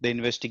the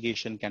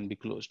investigation can be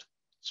closed.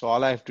 So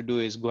all I have to do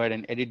is go ahead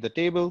and edit the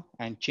table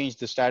and change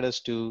the status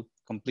to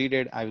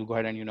completed. I will go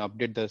ahead and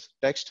update the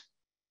text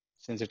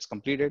since it's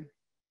completed,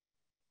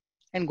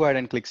 and go ahead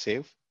and click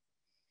save.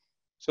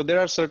 So there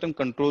are certain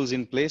controls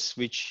in place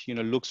which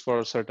looks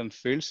for certain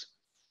fields.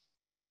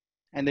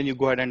 And then you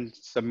go ahead and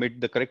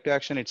submit the corrective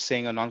action. It's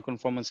saying a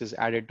non-conformance is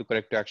added to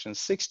corrective action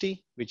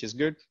 60, which is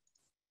good.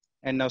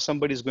 And now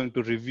somebody is going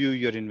to review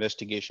your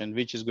investigation,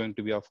 which is going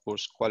to be, of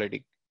course,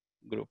 quality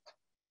group.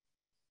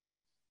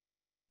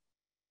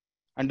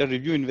 Under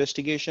review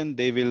investigation,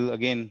 they will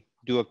again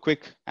do a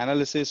quick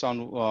analysis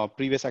on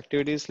previous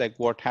activities, like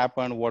what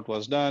happened, what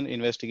was done,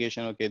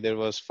 investigation. Okay, there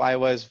was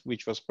 5 I's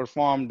which was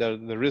performed.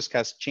 The risk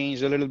has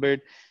changed a little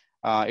bit.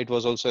 It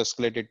was also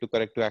escalated to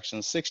corrective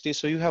action 60.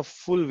 So you have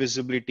full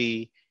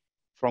visibility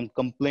from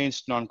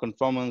complaints to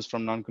non-conformance,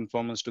 from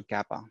non-conformance to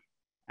CAPA.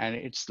 And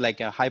it's like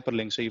a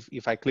hyperlink. So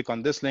if I click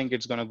on this link,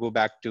 it's going to go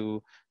back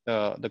to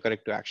the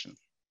corrective action.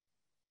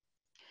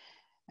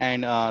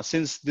 And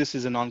since this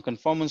is a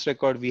non-conformance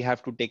record, we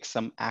have to take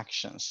some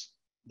actions.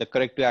 The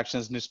corrective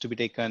actions needs to be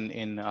taken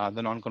in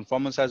the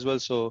non-conformance as well.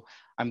 So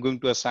I'm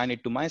going to assign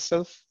it to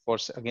myself for,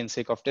 again,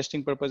 sake of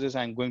testing purposes.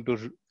 I'm going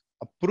to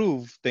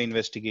approve the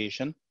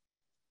investigation.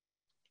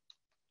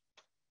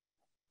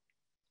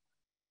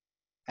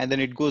 And then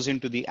it goes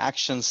into the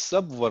action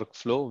sub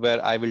workflow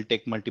where I will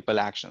take multiple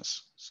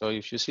actions. So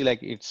if you see,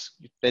 like, it's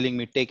telling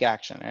me take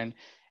action, and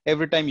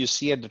every time you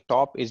see at the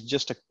top is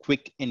just a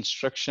quick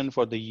instruction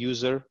for the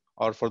user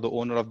or for the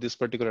owner of this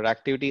particular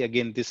activity.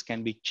 Again, this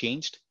can be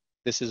changed.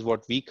 This is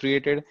what we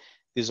created.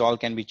 This all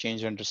can be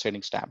changed under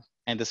settings tab.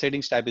 And the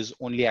settings tab is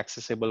only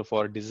accessible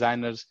for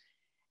designers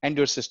and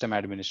your system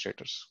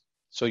administrators.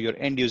 So your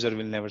end user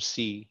will never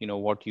see,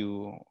 what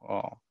you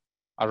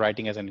are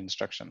writing as an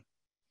instruction.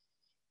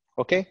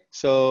 Okay,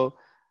 so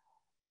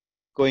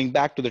going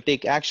back to the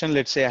take action,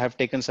 let's say I have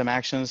taken some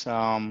actions.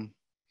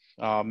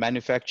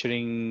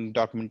 Manufacturing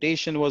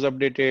documentation was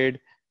updated.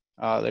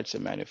 Let's say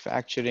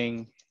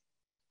manufacturing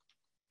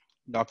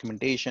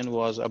documentation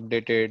was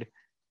updated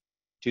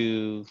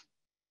to,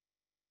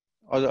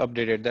 or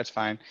updated, that's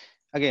fine.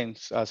 Again,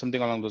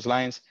 something along those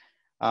lines.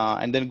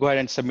 And then go ahead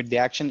and submit the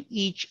action.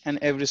 Each and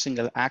every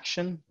single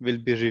action will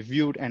be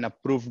reviewed and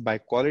approved by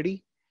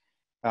quality.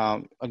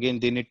 Again,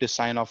 they need to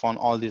sign off on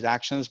all these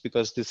actions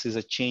because this is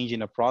a change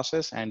in a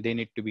process and they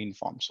need to be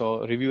informed.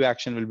 So review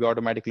action will be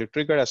automatically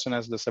triggered as soon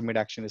as the submit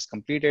action is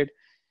completed.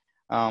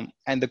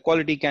 And the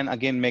quality can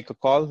again make a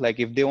call, like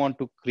if they want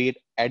to create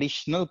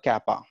additional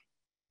kappa,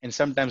 and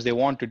sometimes they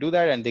want to do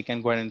that and they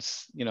can go ahead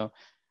and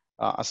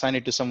assign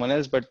it to someone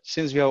else. But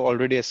since we have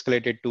already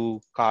escalated to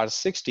car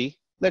 60,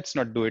 let's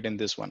not do it in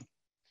this one.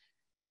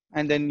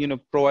 And then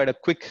provide a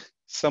quick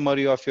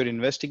summary of your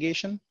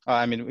investigation.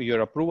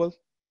 Your approval.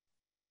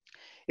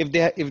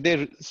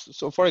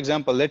 So for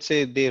example, let's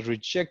say they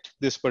reject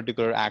this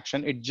particular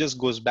action, it just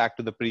goes back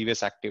to the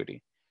previous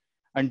activity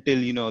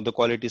until the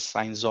quality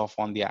signs off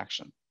on the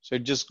action. So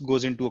it just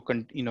goes into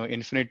a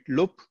infinite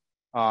loop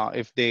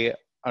if they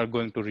are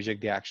going to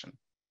reject the action.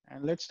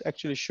 And let's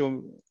actually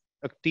show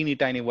a teeny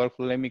tiny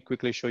workflow. Let me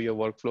quickly show you a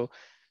workflow.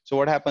 So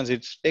what happens,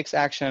 it takes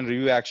action,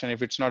 review action.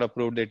 If it's not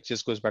approved, it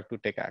just goes back to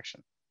take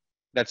action.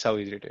 That's how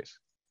easy it is.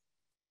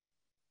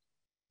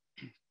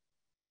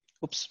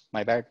 Oops,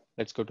 my bad.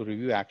 Let's go to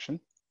review action.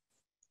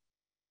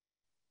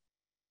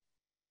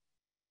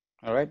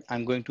 All right,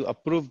 I'm going to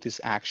approve this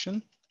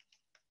action.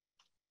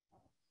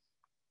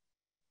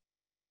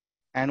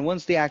 And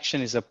once the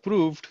action is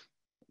approved,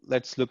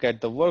 let's look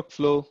at the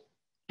workflow,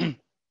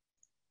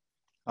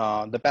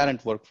 the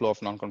parent workflow of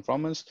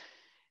nonconformance.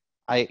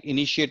 I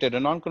initiated a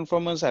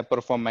nonconformance. I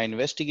performed my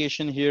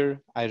investigation here.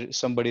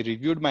 Somebody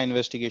reviewed my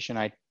investigation.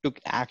 I took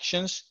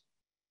actions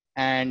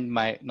and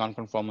my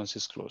nonconformance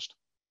is closed.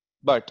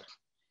 But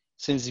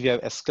since we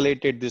have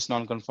escalated this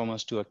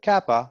nonconformance to a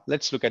kappa,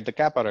 let's look at the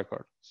kappa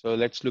record. So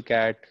let's look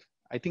at,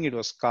 I think it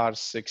was car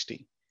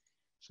 60.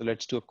 So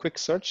let's do a quick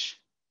search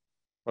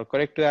for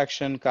corrective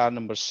action, car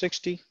number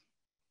 60.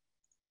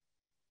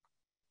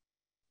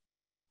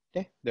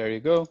 Okay, there you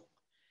go.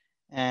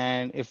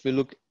 And if we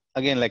look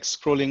again, like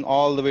scrolling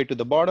all the way to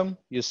the bottom,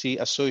 you see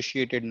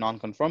associated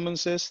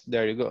nonconformances.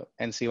 There you go,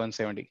 NC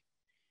 170.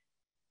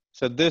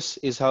 So this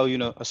is how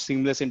a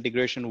seamless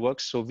integration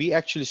works. So we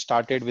actually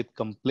started with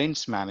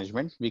complaints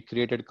management. We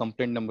created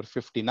complaint number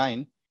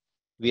 59.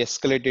 We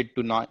escalated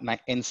to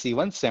NC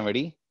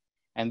 170,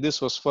 and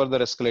this was further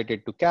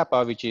escalated to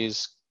kappa, which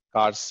is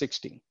car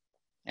 60.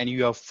 And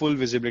you have full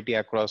visibility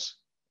across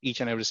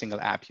each and every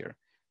single app here.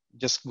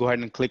 Just go ahead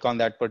and click on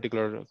that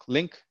particular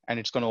link and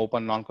it's going to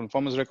open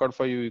non-conformance record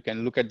for you. You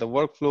can look at the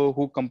workflow,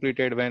 who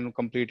completed, when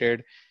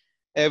completed,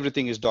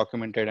 everything is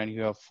documented and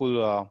you have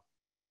full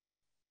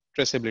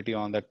traceability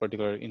on that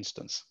particular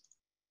instance.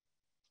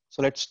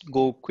 So let's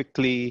go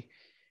quickly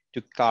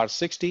to car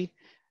 60.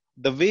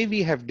 The way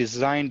we have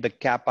designed the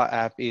Kappa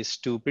app is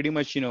to pretty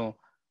much,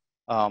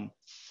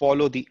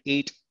 follow the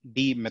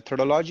 8D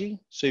methodology.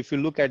 So if you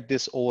look at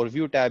this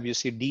overview tab, you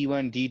see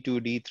D1,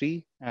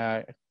 D2,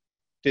 D3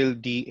 till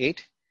D8.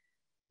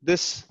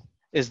 This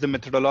is the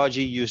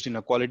methodology used in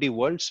a quality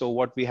world. So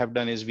what we have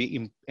done is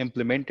we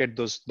implemented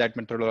that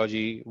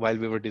methodology while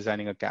we were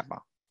designing a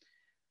Kappa.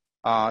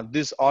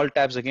 These all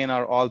tabs again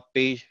are all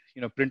page,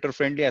 printer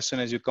friendly. As soon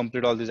as you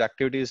complete all these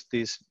activities,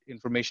 this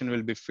information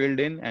will be filled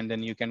in and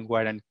then you can go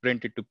ahead and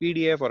print it to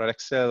PDF or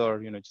Excel or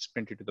just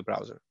print it to the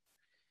browser.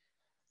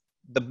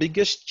 The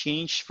biggest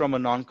change from a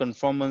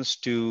non-conformance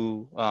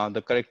to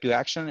the corrective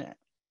action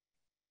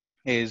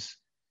is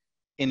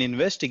in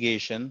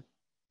investigation,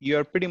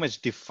 you're pretty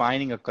much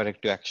defining a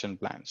corrective action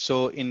plan.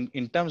 So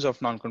in terms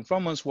of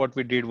non-conformance, what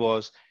we did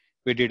was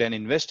we did an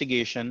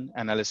investigation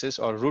analysis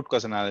or root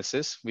cause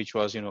analysis, which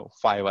was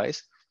 5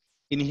 eyes.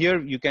 In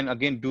here, you can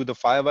again do the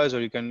 5 eyes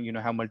or you can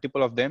have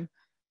multiple of them.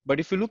 But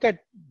if you look at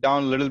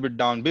down a little bit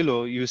down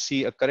below, you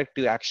see a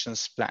corrective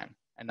actions plan.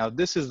 And now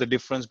this is the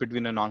difference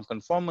between a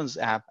non-conformance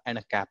app and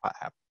a Kappa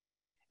app.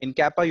 In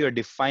Kappa, you're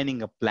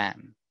defining a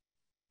plan.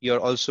 You're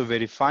also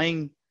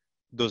verifying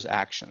those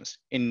actions.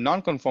 In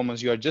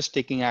non-conformance, you are just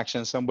taking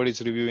action, somebody's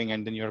reviewing,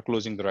 and then you're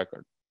closing the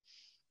record.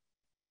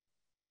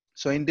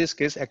 So in this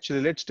case,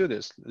 actually, let's do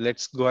this.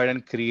 Let's go ahead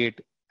and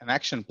create an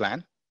action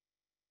plan.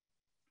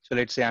 So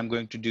let's say I'm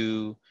going to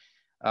do,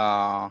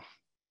 I'm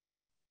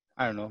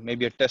I don't know,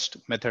 maybe a test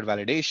method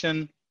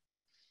validation.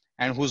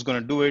 And who's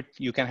going to do it?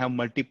 You can have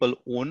multiple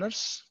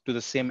owners to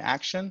the same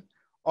action,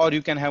 or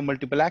you can have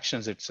multiple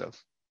actions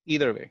itself,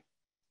 either way.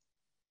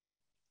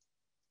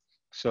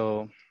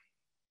 So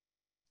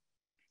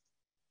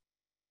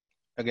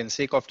again,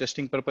 sake of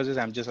testing purposes,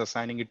 I'm just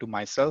assigning it to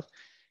myself.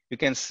 You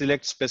can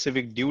select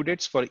specific due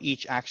dates for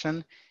each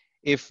action.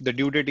 If the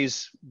due date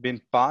is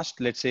been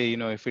passed, let's say,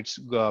 if it's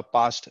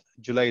past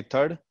July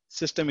 3rd,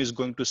 system is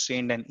going to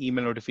send an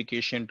email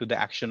notification to the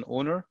action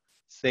owner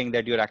saying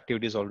that your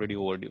activity is already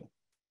overdue.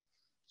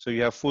 So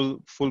you have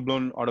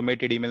full-blown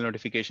automated email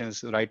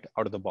notifications right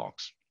out of the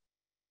box.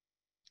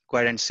 Go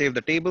ahead and save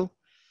the table.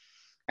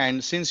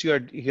 And since you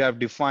have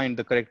defined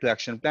the corrective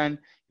action plan,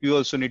 you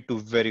also need to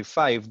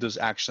verify if those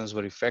actions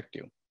were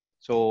effective.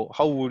 So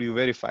how would you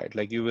verify it?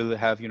 Like you will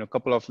have, a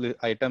couple of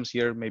items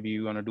here. Maybe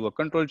you want to do a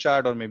control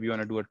chart, or maybe you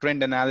want to do a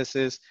trend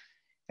analysis,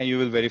 and you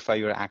will verify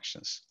your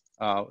actions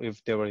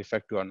if they were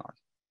effective or not.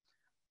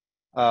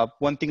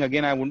 One thing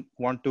again, I would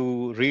want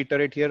to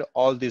reiterate here,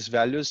 all these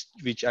values,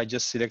 which I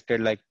just selected,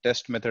 like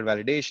test method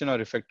validation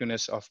or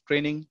effectiveness of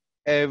training,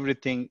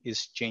 everything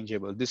is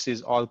changeable. This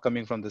is all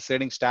coming from the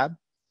settings tab.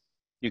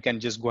 You can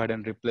just go ahead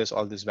and replace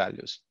all these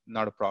values,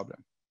 not a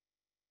problem.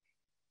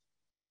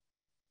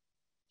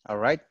 All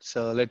right,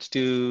 so let's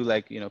do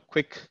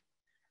quick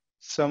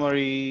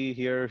summary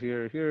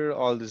here.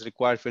 All these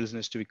required fields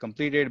needs to be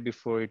completed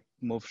before it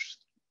moves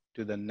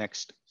to the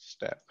next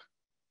step.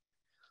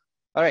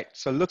 All right,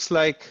 so looks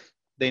like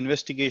the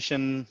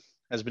investigation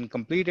has been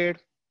completed.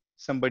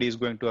 Somebody is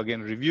going to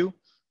again review.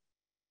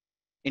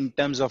 In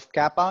terms of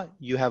kappa,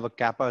 you have a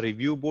kappa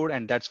review board,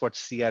 and that's what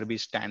CRB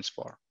stands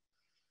for.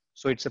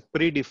 So it's a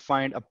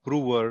predefined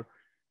approver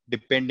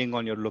depending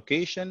on your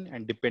location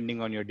and depending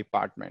on your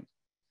department.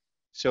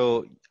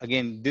 So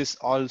again, this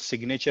all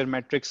signature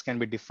metrics can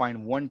be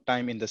defined one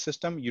time in the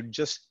system. You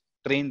just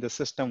train the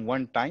system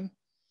one time,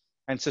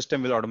 and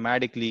system will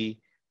automatically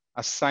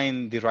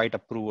assign the right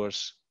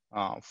approvers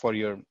for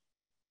your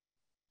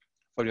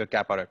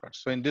kappa records.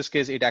 So in this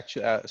case, it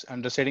actually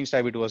under settings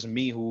tab, it was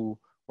me who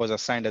was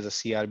assigned as a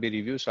CRB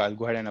review. So I'll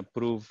go ahead and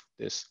approve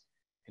this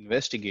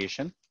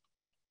investigation.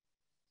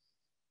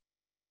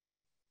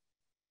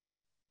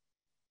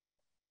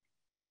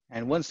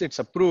 And once it's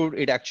approved,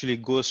 it actually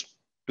goes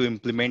to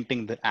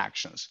implementing the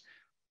actions.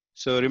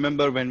 So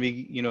remember when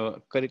we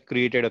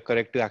created a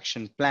corrective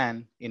action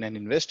plan in an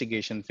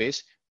investigation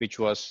phase, which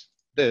was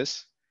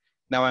this.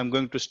 Now I'm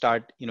going to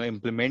start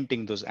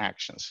implementing those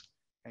actions.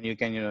 And you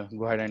can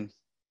go ahead and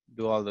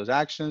do all those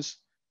actions.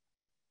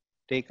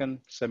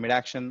 Taken, submit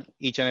action.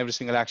 Each and every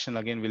single action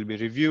again will be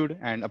reviewed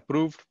and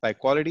approved by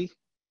quality.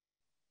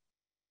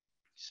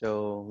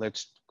 So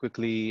let's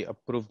quickly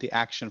approve the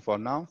action for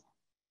now.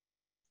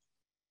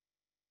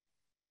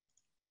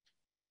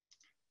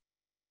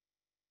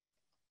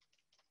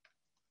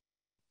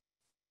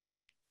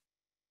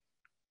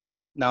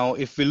 Now,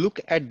 if we look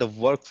at the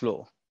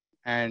workflow,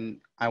 and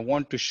I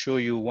want to show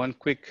you one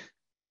quick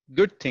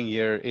good thing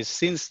here is,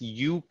 since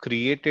you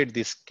created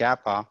this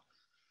kappa,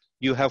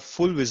 you have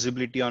full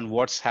visibility on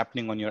what's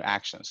happening on your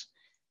actions.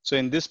 So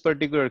in this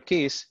particular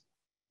case,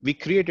 we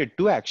created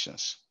two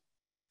actions.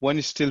 One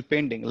is still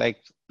pending,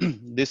 like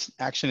this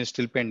action is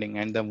still pending,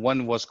 and the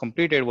one was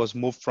completed was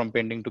moved from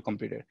pending to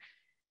completed.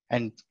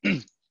 And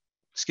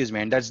excuse me,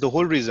 and that's the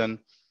whole reason,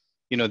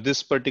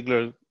 this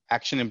particular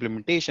action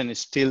implementation is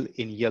still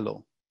in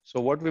yellow. So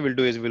what we will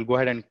do is we'll go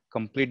ahead and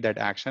complete that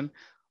action.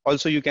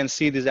 Also, you can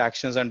see these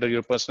actions under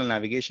your personal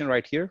navigation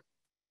right here.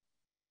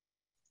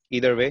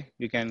 Either way,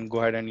 you can go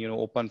ahead and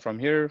open from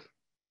here.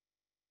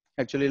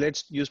 Actually,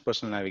 let's use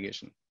personal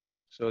navigation.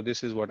 So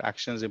this is what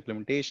actions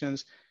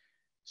implementations.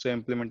 So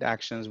implement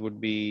actions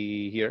would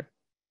be here.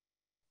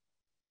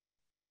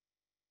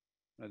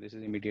 Now this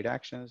is immediate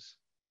actions,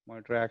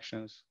 monitor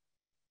actions.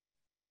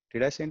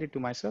 Did I send it to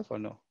myself or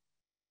no?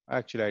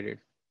 Actually, I did.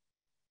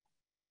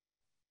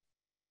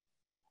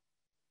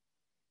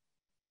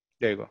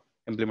 There you go,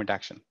 implement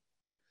action.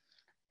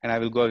 And I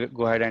will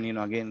go ahead and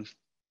again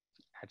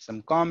add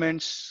some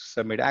comments,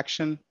 submit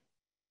action,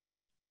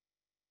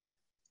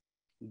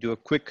 do a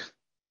quick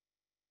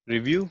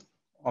review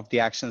of the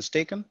actions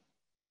taken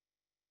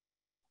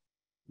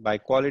by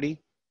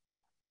quality,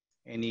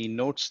 any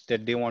notes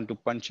that they want to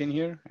punch in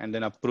here, and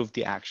then approve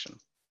the action.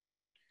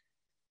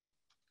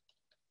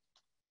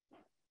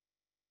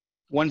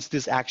 Once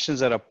these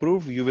actions are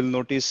approved, you will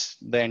notice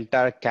the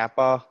entire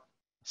kappa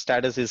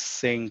status is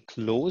saying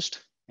closed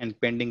and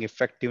pending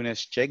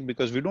effectiveness check,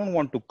 because we don't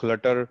want to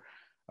clutter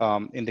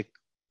in the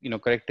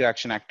corrective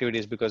action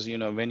activities, because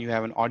when you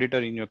have an auditor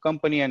in your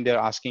company and they're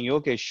asking you,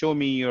 okay, show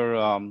me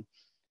your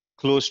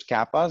closed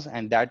kappas,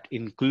 and that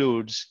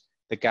includes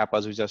the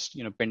kappas which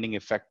are pending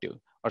effective.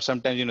 Or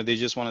sometimes they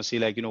just want to see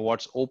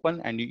what's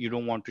open, and you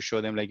don't want to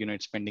show them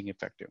it's pending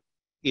effective.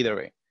 Either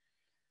way.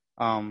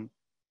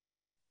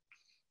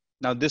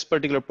 Now this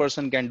particular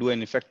person can do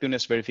an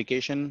effectiveness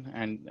verification,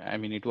 and I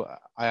mean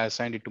I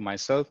assigned it to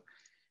myself.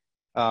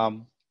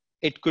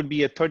 It could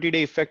be a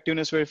 30-day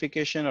effectiveness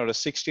verification or a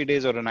 60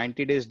 days or a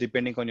 90 days,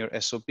 depending on your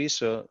SOP.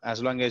 So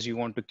as long as you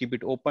want to keep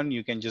it open,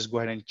 you can just go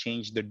ahead and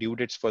change the due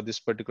dates for this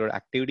particular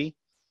activity.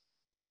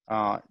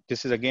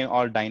 This is again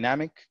all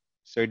dynamic.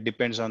 So it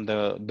depends on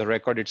the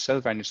record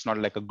itself, and it's not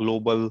like a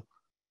global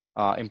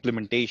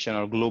implementation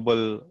or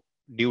global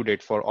due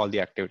date for all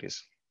the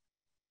activities.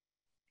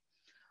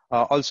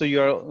 Also,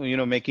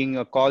 you're making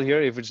a call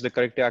here. If it's the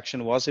corrective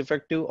action was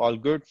effective, all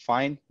good,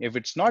 fine. If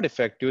it's not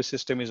effective,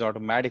 system is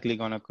automatically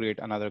going to create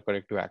another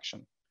corrective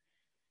action.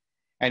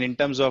 And in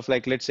terms of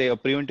like, let's say a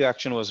preventive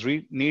action was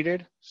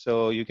needed.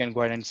 So you can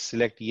go ahead and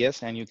select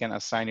yes, and you can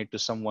assign it to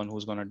someone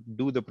who's going to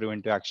do the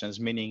preventive actions,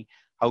 meaning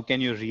how can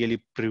you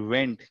really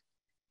prevent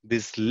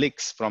these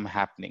leaks from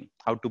happening?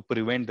 How to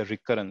prevent the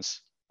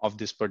recurrence of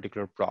this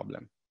particular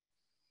problem?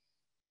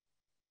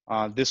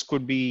 This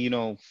could be,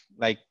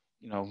 like,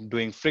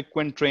 doing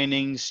frequent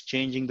trainings,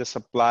 changing the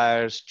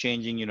suppliers,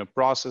 changing,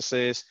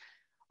 processes,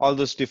 all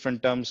those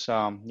different terms,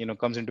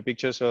 comes into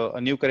picture. So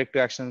a new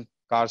corrective action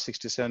car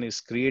 67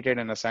 is created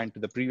and assigned to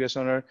the previous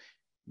owner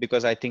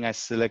because I think I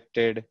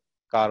selected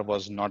car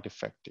was not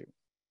effective.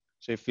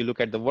 So if you look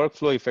at the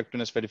workflow,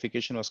 effectiveness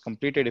verification was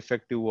completed,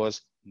 effective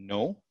was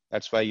no.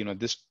 That's why,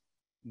 this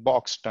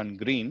box turned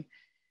green.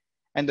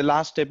 And the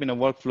last step in a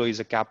workflow is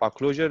a kappa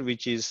closure,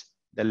 which is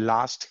the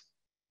last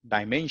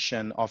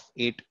dimension of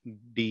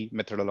 8D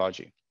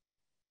methodology.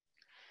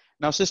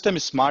 Now, system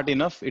is smart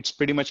enough. It's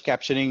pretty much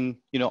capturing,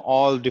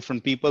 all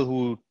different people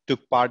who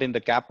took part in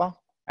the kappa,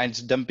 and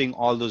it's dumping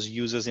all those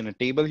users in a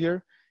table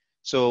here.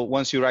 So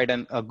once you write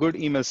a good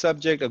email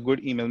subject, a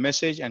good email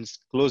message, and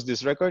close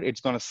this record,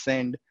 it's going to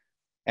send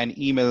an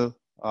email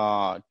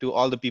to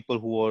all the people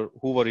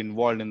who were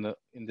involved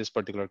in this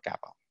particular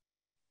kappa.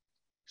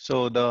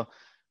 So the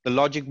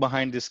logic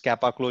behind this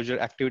kappa closure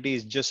activity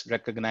is just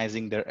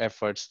recognizing their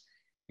efforts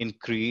in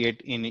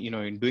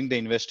in doing the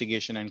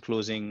investigation and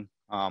closing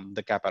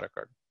the kappa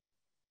record.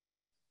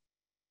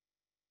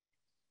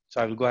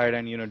 So I will go ahead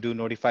and do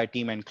notify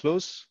team and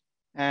close,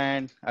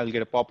 and I'll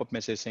get a pop-up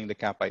message saying the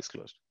kappa is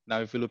closed.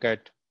 Now, if you look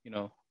at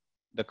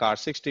the car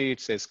 60, it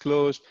says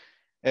closed.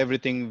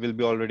 Everything will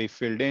be already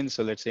filled in.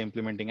 So let's say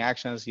implementing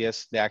actions.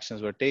 Yes, the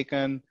actions were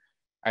taken.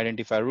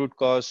 Identify root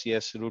cause.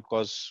 Yes, root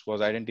cause was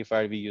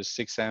identified. We used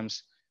 6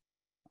 M's.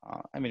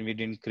 I mean, we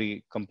didn't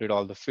complete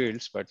all the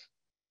fields, but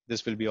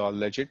this will be all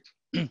legit.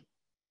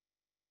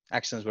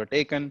 Actions were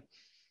taken.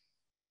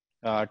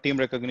 Team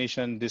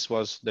recognition, this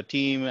was the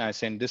team. I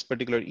sent this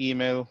particular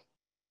email.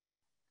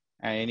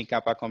 And any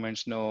kappa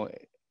comments, no.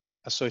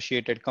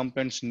 Associated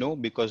complaints, no,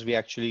 because we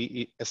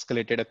actually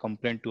escalated a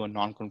complaint to a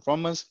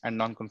non-conformance and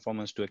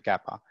non-conformance to a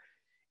kappa.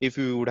 If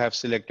you would have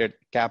selected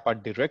kappa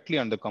directly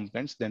on the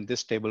complaints, then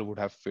this table would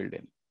have filled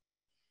in.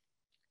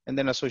 And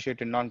then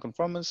associated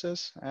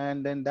non-conformances,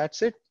 and then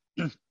that's it.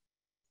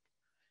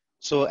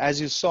 So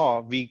as you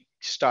saw, we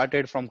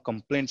started from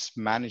complaints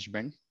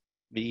management.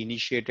 We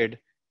initiated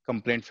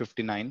complaint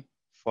 59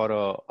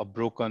 for a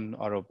broken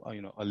or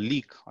a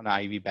leak on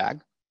an IV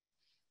bag.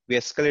 We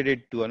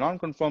escalated to a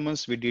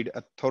non-conformance. We did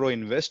a thorough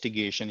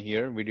investigation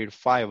here. We did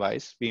 5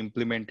 eyes. We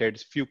implemented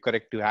few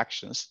corrective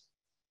actions.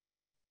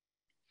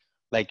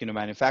 Like,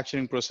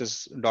 manufacturing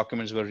process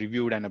documents were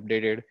reviewed and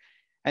updated.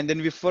 And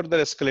then we further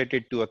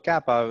escalated to a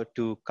kappa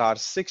to car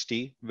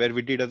 60, where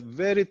we did a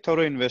very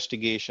thorough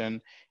investigation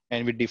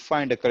and we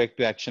defined a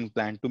corrective action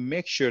plan to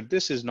make sure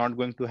this is not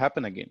going to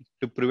happen again,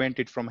 to prevent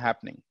it from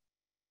happening.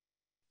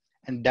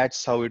 And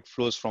that's how it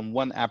flows from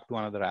one app to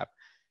another app.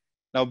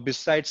 Now,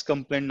 besides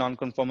complaint,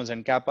 non-conformance,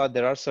 and kappa,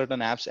 there are certain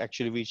apps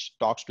actually which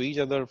talks to each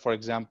other. For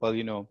example,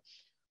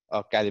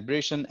 a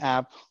calibration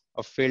app,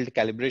 a failed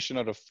calibration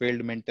or a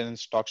failed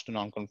maintenance talks to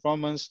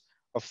non-conformance.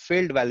 A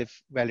failed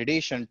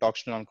validation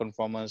talks to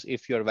non-conformance.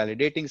 If you're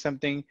validating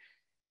something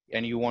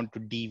and you want to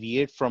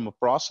deviate from a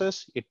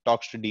process, it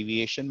talks to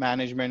deviation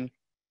management.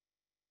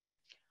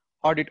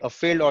 A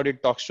failed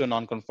audit talks to a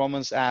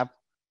non-conformance app.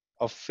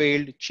 A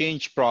failed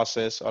change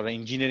process or an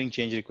engineering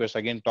change request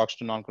again talks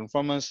to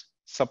non-conformance.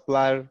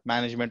 Supplier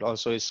management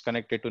also is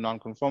connected to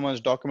non-conformance.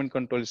 Document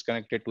control is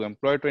connected to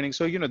employee training.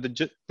 So,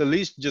 the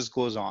list just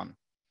goes on.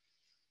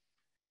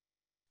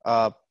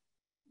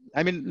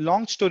 I mean,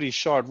 long story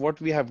short, what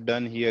we have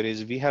done here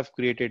is we have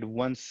created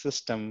one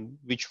system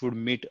which would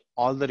meet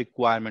all the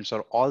requirements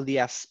or all the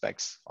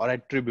aspects or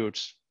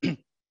attributes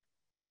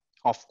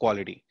of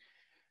quality.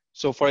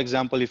 So for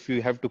example, if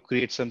you have to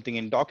create something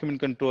in document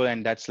control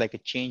and that's like a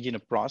change in a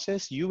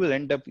process, you will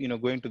end up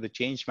going to the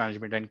change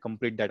management and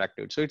complete that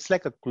activity. So it's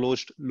like a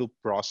closed loop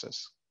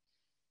process.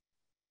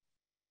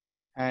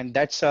 And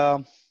that's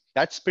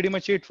pretty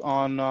much it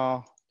on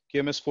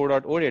QMS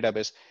 4.0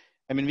 database.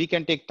 I mean, we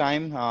can take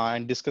time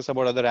and discuss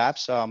about other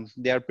apps.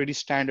 They are pretty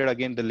standard.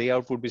 Again, the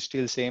layout would be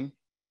still same.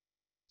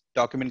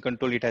 Document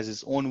control, it has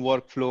its own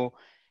workflow.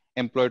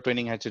 Employee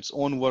training has its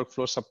own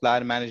workflow.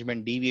 Supplier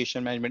management,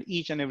 deviation management,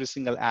 each and every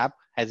single app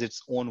has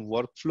its own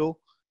workflow.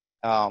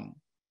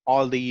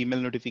 All the email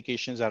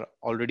notifications are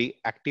already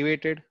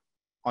activated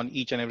on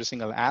each and every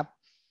single app.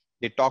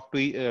 They talk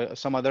to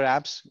some other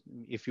apps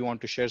if you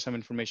want to share some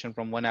information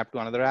from one app to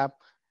another app.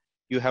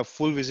 You have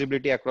full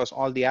visibility across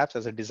all the apps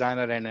as a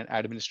designer and an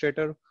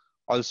administrator.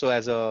 Also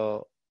as a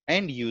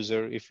end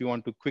user, if you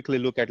want to quickly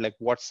look at like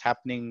what's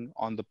happening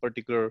on the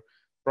particular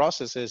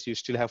processes, you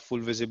still have full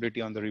visibility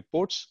on the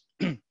reports.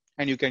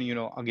 And you can,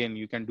 again,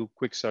 you can do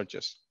quick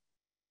searches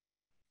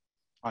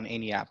on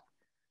any app.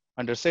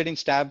 Under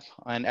settings tab,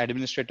 an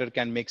administrator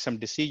can make some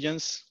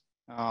decisions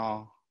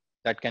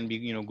that can be,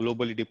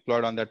 globally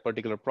deployed on that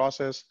particular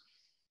process.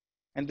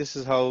 And this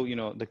is how,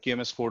 the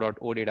QMS 4.0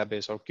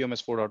 database or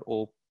QMS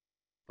 4.0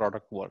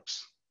 product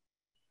works.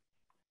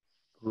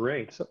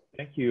 Great. So,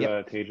 Thank you,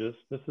 yep. Tejas.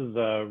 This is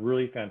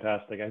really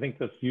fantastic. I think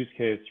this use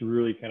case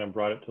really kind of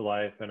brought it to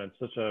life, and it's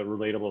such a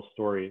relatable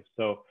story.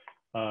 So,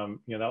 that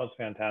was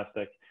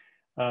fantastic.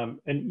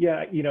 And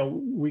yeah,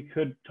 we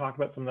could talk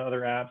about some of the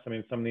other apps. I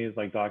mean, some of these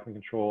like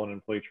document control and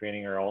employee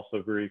training are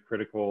also very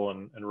critical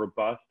and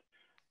robust.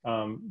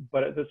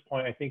 But at this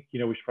point, I think, we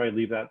should probably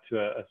leave that to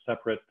a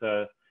separate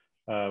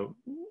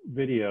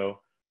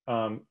video.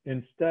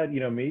 Instead,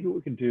 maybe what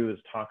we can do is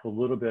talk a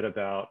little bit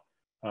about,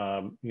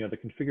 the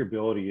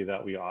configurability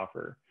that we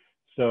offer.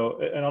 So,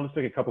 and I'll just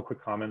make a couple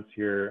quick comments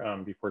here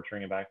before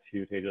turning it back to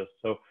you, Tejas.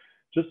 So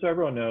just so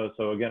everyone knows,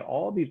 so again,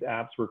 all of these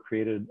apps were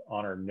created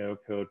on our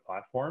no-code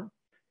platform.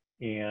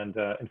 And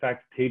in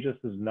fact, Tejas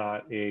is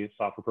not a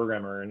software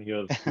programmer, and he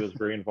was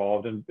very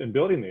involved in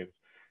building these.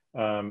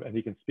 And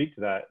he can speak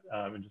to that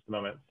in just a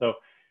moment. So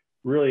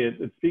really,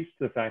 it speaks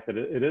to the fact that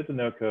it is a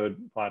no-code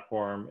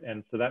platform.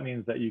 And so that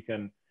means that you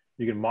can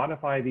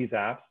modify these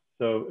apps.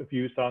 So if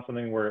you saw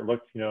something where it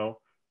looks,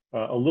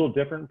 a little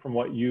different from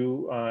what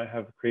you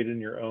have created in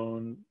your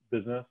own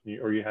business,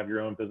 or you have your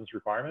own business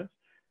requirements,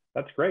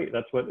 that's great.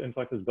 That's what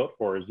Intellect is built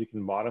for, is you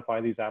can modify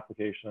these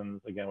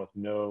applications, again, with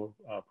no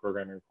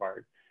programming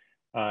required.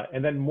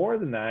 And then more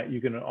than that,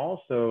 you can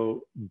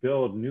also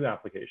build new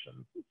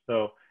applications.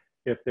 So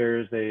if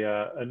there's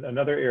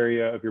another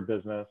area of your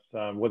business,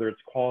 whether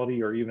it's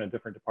quality or even a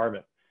different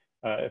department,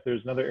 if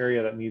there's another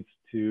area that needs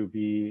to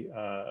be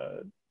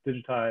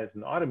digitized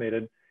and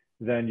automated,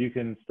 then you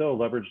can still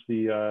leverage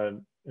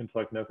the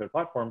Intellect no-code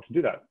platform to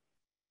do that.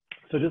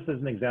 So just as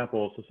an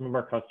example, so some of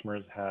our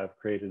customers have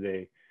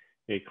created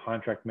a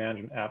contract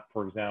management app,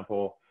 for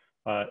example,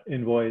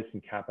 invoice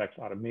and CapEx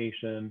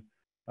automation,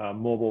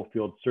 mobile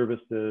field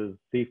services,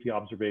 safety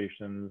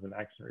observations and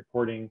accident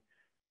reporting,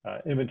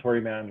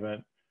 inventory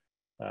management,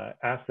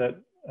 asset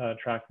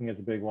tracking is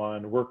a big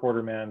one, work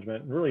order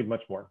management, and really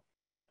much more.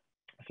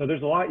 So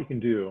there's a lot you can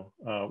do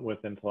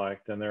with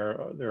Intellect, and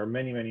there are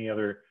many, many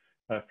other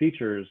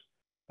features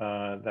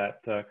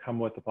that come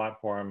with the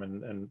platform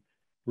and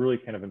really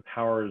kind of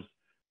empowers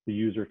the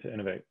user to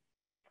innovate.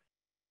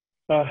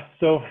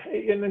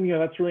 And then,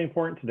 that's really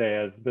important today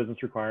as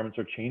business requirements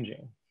are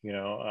changing,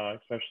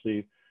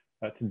 especially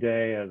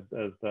today as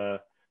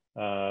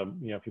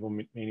people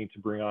may need to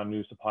bring on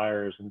new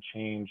suppliers and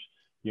change,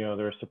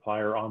 their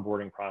supplier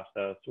onboarding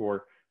process,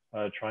 or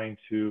trying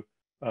to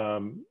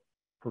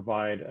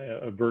provide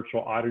a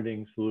virtual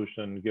auditing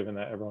solution, given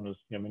that everyone is,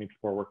 many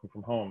people are working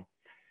from home.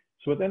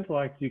 So with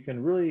Intellect, you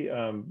can really,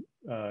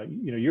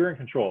 you're in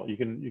control. You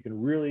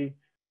can really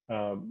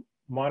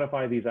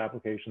modify these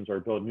applications or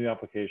build new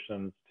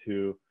applications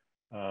to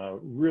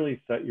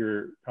really set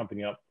your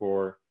company up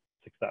for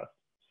success.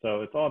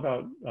 So it's all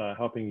about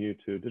helping you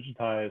to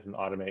digitize and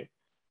automate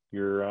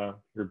your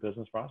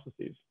business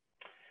processes.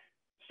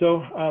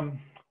 So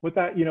with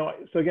that,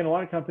 so again, a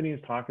lot of companies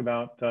talk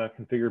about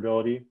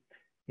configurability,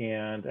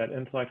 and at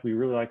Intellect, we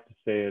really like to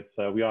say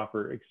we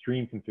offer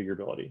extreme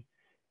configurability.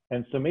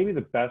 And so maybe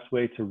the best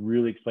way to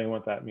really explain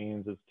what that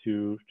means is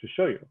to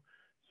show you.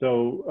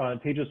 So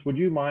Tejas, would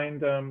you mind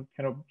kind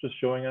of just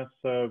showing us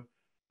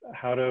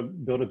how to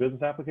build a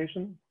business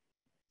application?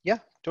 Yeah,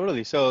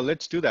 totally. So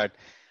let's do that.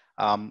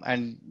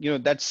 And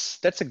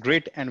that's a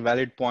great and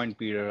valid point,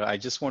 Peter. I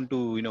just want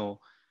to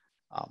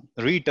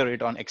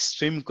reiterate on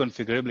extreme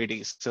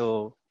configurability.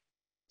 So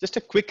just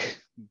a quick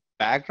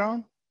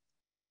background.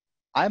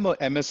 I'm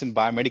a MS in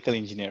biomedical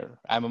engineer.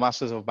 I'm a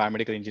master's of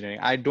biomedical engineering.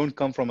 I don't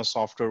come from a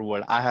software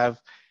world. I have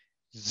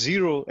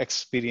zero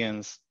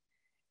experience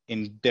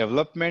in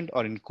development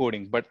or in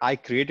coding, but I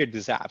created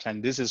these apps,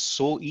 and this is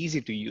so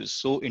easy to use,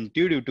 so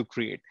intuitive to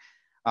create.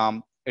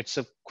 It's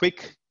a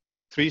quick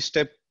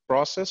 3-step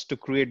process to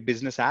create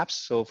business apps.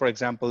 So for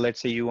example,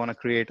 let's say you want to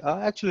create,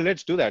 actually,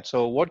 let's do that.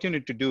 So what you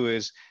need to do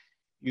is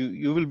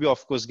you will be,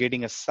 of course,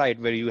 getting a site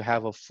where you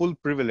have a full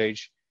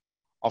privilege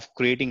of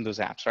creating those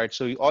apps, right?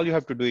 So all you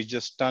have to do is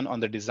just turn on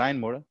the design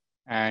mode,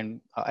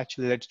 and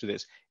actually, let's do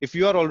this. If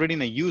you are already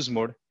in a use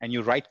mode and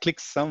you right click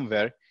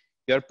somewhere,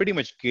 you're pretty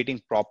much getting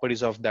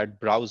properties of that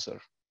browser.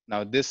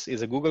 Now this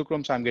is a Google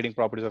Chrome, so I'm getting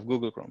properties of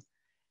Google Chrome.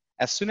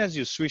 As soon as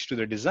you switch to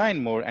the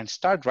design mode and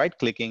start right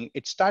clicking,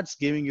 it starts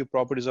giving you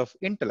properties of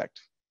Intellect.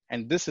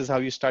 And this is how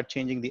you start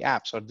changing the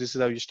apps, or this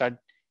is how you start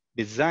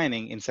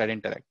designing inside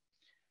Intellect.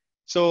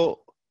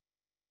 So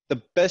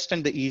the best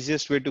and the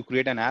easiest way to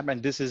create an app,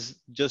 and this is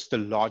just the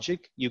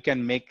logic, you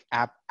can make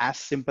app as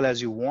simple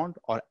as you want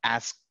or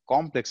as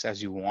complex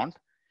as you want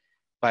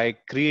by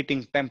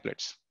creating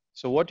templates.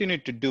 So what you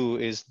need to do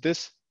is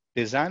this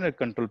designer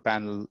control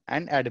panel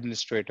and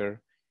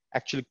administrator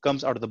actually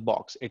comes out of the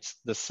box. It's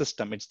the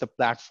system, it's the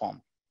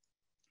platform.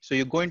 So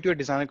you go into your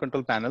designer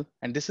control panel,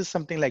 and this is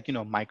something like,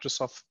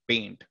 Microsoft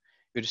Paint,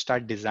 where you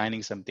start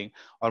designing something,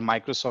 or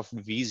Microsoft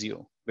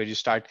Visio, where you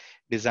start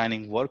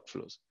designing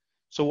workflows.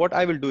 So what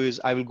I will do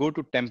is I will go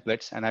to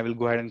templates and I will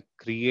go ahead and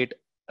create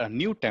a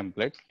new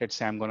template. Let's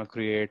say I'm going to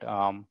create,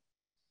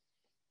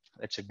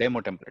 let's say demo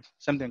template,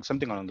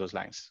 something along those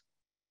lines,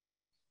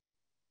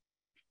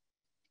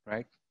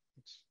 right?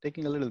 It's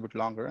taking a little bit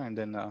longer, and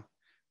then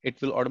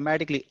it will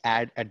automatically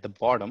add at the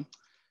bottom.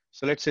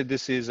 So let's say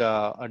this is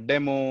a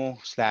demo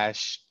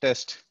slash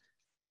test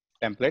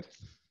template.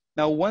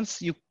 Now,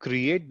 once you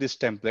create this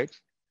template,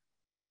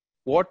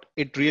 what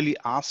it really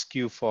asks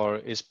you for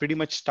is pretty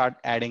much start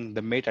adding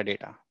the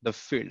metadata, the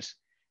fields.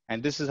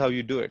 And this is how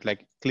you do it.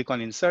 Like click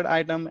on insert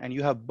item, and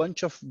you have a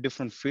bunch of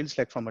different fields,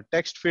 like from a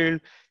text field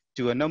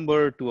to a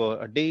number to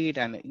a date.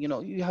 And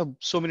you have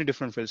so many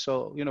different fields.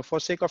 So,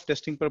 for sake of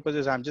testing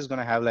purposes, I'm just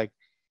gonna have like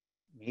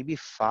maybe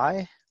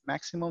 5,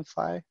 maximum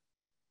 5.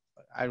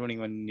 I don't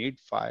even need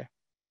 5,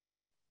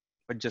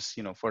 but just,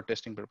 for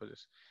testing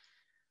purposes.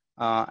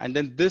 And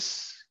then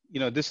this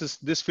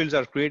fields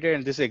are created,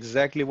 and this is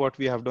exactly what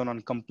we have done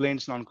on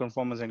complaints,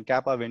 non-conformance, and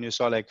Kappa. When you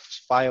saw like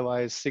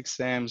 5 Is, 6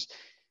 Ms,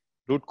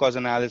 root cause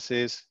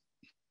analysis,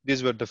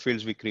 these were the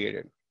fields we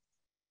created.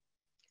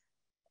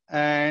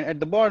 And at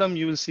the bottom,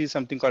 you will see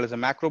something called as a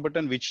macro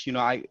button, which,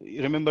 I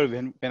remember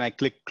when I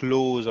click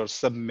close or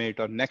submit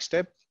or next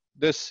step,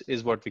 this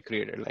is what we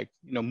created, like,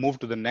 move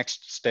to the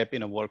next step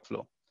in a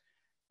workflow.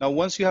 Now,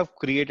 once you have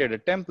created a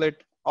template,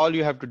 all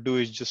you have to do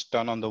is just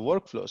turn on the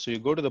workflow. So you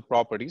go to the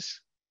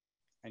properties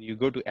and you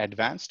go to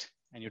advanced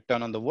and you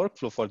turn on the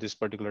workflow for this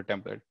particular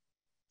template.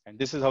 And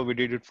this is how we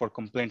did it for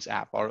complaints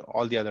app or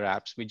all the other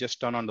apps. We just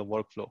turn on the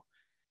workflow.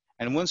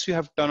 And once you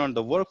have turned on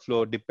the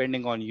workflow,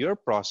 depending on your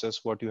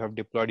process, what you have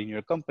deployed in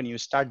your company, you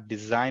start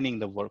designing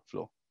the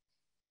workflow.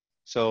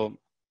 So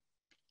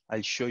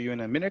I'll show you in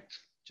a minute.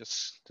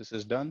 Just this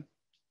is done.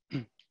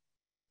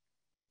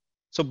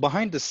 So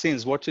behind the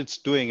scenes, what it's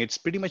doing, it's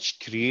pretty much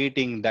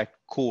creating that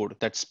code,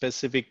 that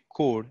specific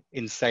code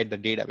inside the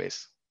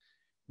database.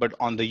 But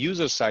on the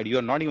user side,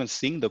 you're not even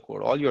seeing the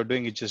code. All you're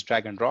doing is just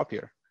drag and drop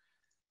here.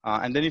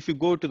 And then if you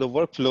go to the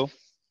workflow,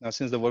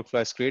 since the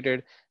workflow is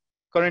created,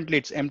 currently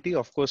it's empty.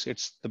 Of course,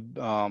 it's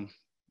the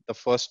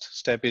first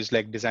step is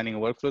like designing a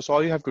workflow. So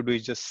all you have to do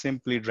is just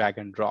simply drag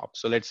and drop.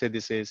 So let's say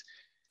this is,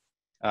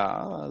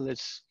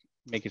 let's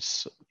make it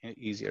so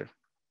easier.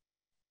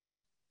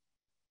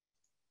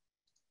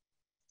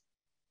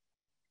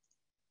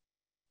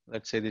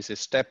 Let's say this is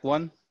step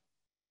 1,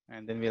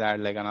 and then we'll add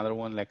like another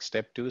one, like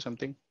step 2,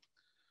 something.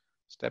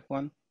 Step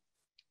 1.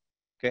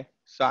 Okay,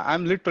 so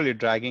I'm literally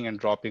dragging and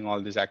dropping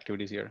all these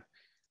activities here.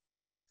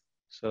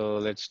 So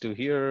let's do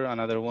here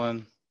another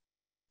one,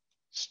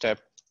 step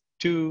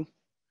 2.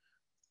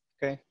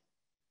 Okay,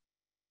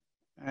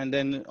 and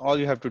then all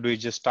you have to do is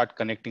just start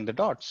connecting the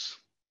dots.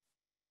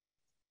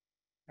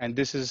 And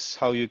this is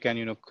how you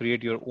can,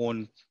 create your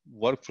own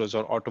workflows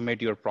or automate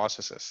your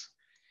processes.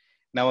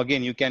 Now,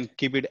 again, you can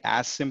keep it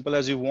as simple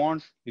as you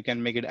want. You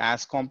can make it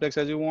as complex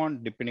as you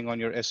want, depending on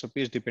your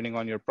SOPs, depending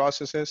on your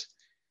processes.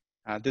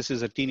 This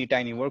is a teeny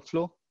tiny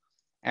workflow.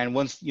 And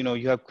once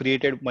you have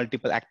created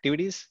multiple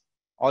activities,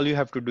 all you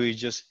have to do is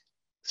just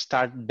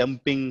start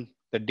dumping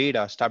the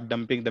data, start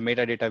dumping the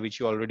metadata which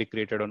you already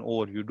created on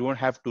over. You don't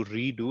have to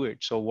redo it.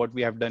 So what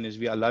we have done is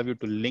we allow you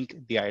to link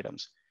the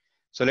items.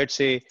 So let's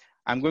say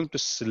I'm going to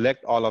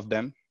select all of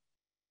them.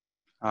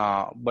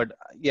 But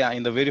yeah,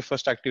 in the very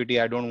first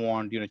activity, I don't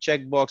want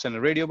checkbox and a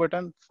radio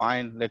button.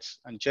 Fine, let's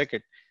uncheck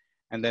it.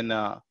 And then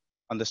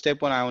on the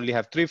step 1, I only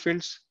have 3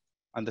 fields.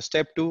 On the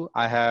step 2,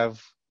 I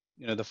have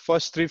the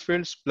first 3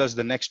 fields plus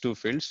the next 2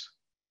 fields,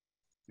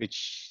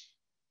 which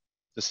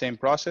the same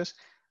process.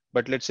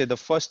 But let's say the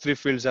first 3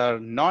 fields are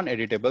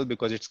non-editable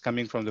because it's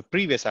coming from the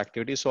previous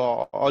activity. So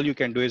all you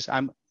can do is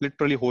I'm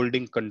literally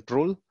holding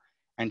control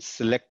and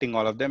selecting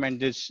all of them and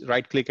just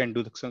right click and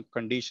do some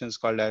conditions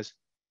called as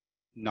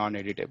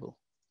non-editable.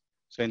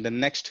 So in the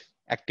next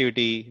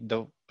activity,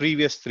 the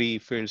previous 3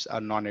 fields are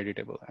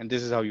non-editable, and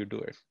this is how you do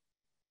it.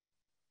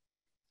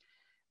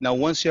 Now,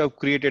 once you have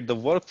created the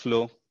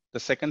workflow, the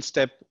second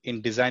step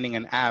in designing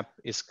an app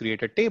is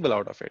create a table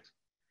out of it.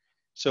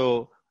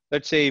 So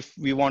let's say if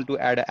we want to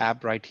add an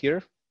app right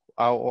here,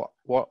 all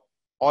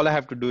I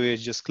have to do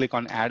is just click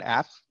on add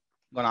app.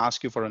 I'm gonna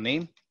ask you for a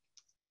name.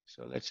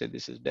 So let's say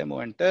this is demo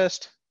and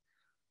test.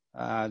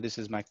 This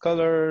is my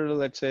color.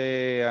 Let's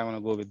say I wanna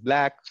go with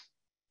black.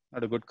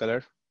 Not a good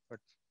color, but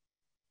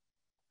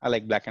I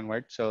like black and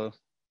white. So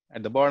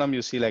at the bottom,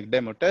 you see like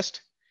demo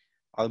test,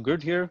 all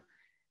good here.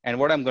 And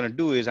what I'm gonna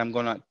do is I'm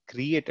gonna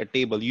create a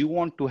table. You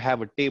want to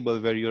have a table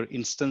where your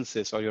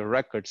instances or your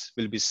records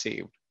will be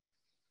saved.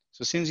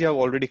 So since you have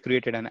already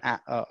created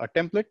a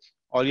template,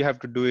 all you have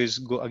to do is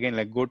go again,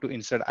 like go to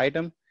insert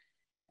item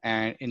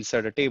and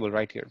insert a table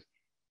right here.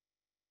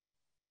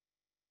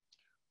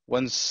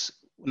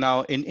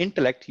 Now in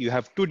Intellect, you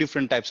have 2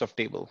 different types of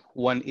table.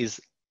 One is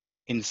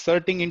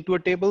inserting into a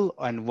table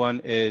and one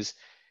is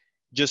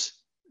just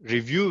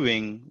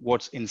reviewing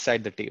what's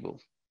inside the table.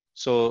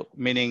 So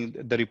meaning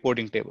the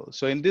reporting table.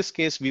 So in this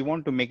case, we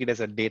want to make it as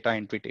a data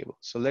entry table.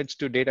 So let's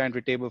do data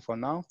entry table for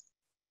now,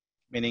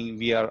 meaning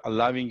we are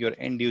allowing your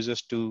end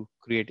users to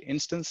create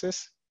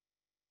instances.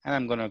 And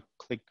I'm gonna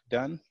click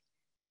done.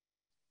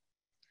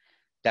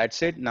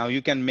 That's it. Now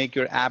you can make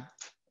your app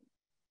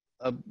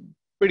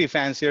pretty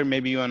fancier.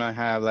 Maybe you wanna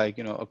have like,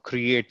 a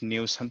create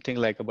new, something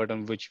like a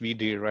button, which we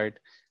did, right?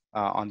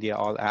 On the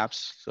all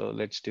apps. So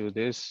let's do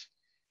this,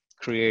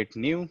 create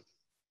new,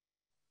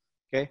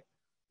 okay?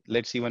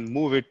 Let's even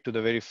move it to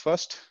the very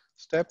first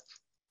step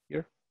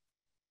here.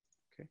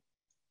 Okay,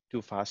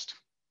 too fast.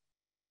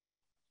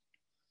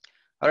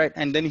 All right,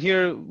 and then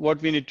here,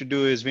 what we need to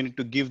do is we need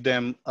to give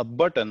them a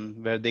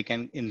button where they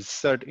can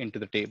insert into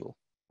the table,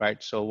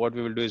 right? So what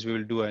we will do is we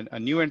will do a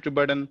new entry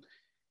button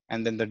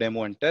and then the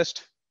demo and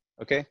test,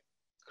 okay?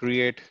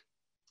 Create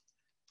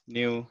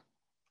new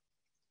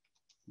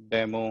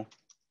demo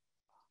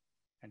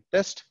and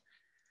test.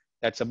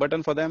 That's a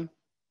button for them.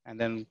 And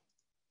then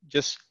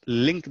just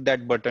link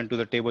that button to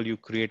the table you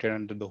created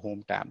under the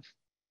home tab.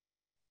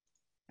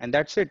 And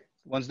that's it.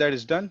 Once that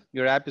is done,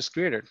 your app is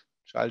created.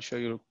 So I'll show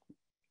you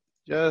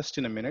just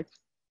in a minute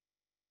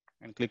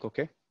and click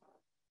OK.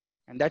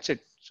 And that's it.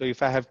 So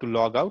if I have to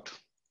log out,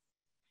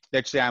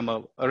 let's say I'm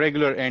a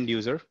regular end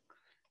user,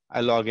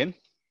 I log in.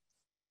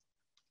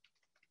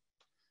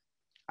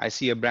 I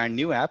see a brand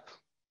new app,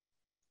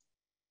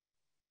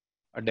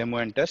 a demo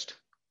and test,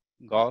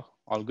 go,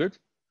 all good.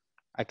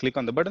 I click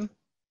on the button.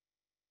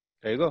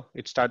 There you go.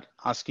 It starts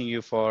asking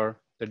you for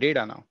the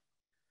data now.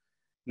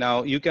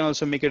 Now you can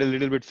also make it a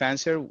little bit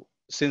fancier.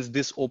 Since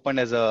this opened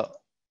as a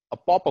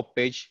pop-up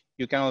page,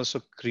 you can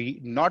also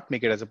not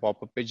make it as a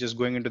pop-up page, just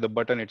going into the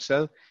button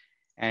itself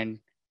and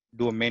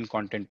do a main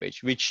content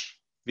page, which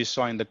we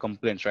saw in the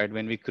complaints, right?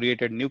 When we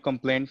created new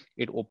complaint,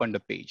 it opened a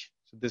page.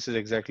 So this is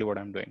exactly what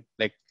I'm doing.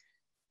 Like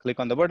click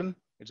on the button,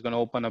 it's gonna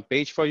open a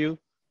page for you,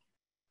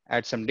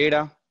 add some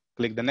data,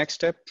 click the next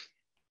step.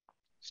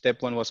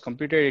 Step 1 was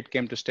completed, it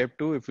came to step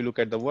 2. If you look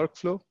at the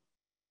workflow,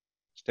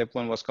 step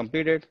 1 was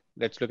completed.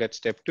 Let's look at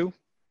step 2.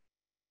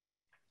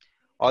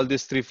 All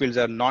these 3 fields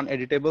are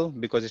non-editable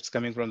because it's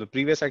coming from the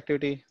previous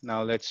activity.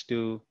 Now let's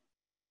do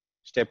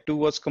step 2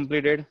 was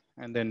completed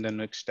and then the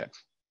next step.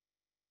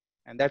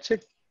 And that's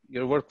it.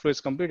 Your workflow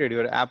is completed.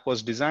 Your app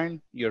was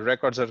designed, your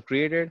records are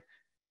created,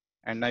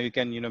 and now you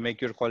can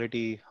make your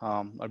quality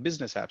or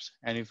business apps.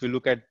 And if you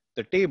look at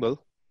the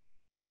table,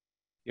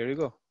 here you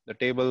go. The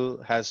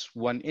table has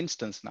 1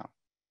 instance now.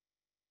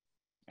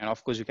 And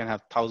of course, you can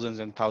have thousands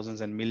and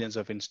thousands and millions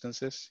of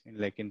instances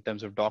in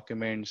terms of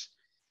documents,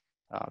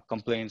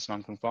 complaints,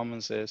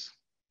 non-conformances.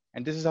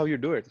 And this is how you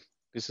do it.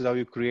 This is how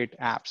you create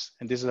apps.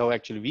 And this is how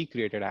actually we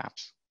created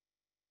apps.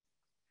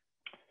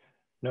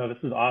 No, this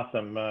is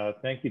awesome.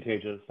 Thank you,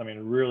 Tejas. I mean,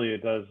 really,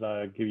 it does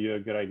give you a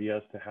good idea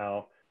as to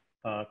how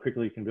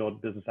quickly you can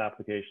build business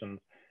applications.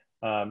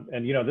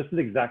 And, this is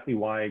exactly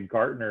why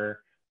Gartner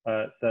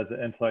says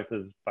that Intellect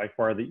is by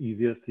far the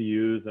easiest to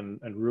use and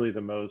really the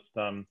most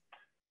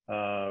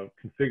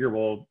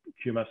configurable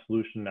QMS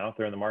solution out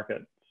there in the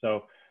market.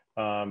 So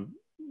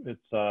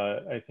it's,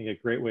 I think, a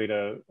great way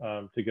to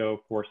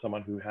go for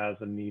someone who has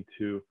a need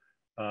to,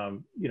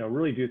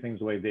 really do things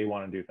the way they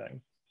want to do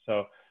things.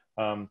 So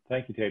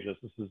thank you, Tejas.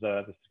 This is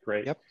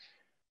great. Yep.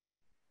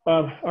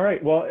 All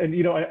right. Well, and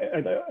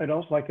I'd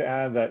also like to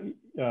add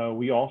that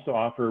we also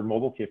offer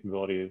mobile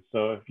capabilities.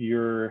 So if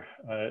you're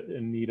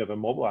in need of a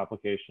mobile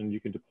application,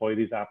 you can deploy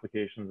these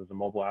applications as a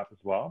mobile app as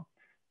well.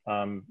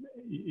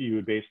 You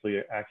would basically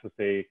access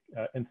a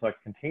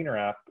Intellect container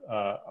app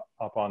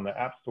up on the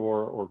App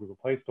Store or Google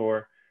Play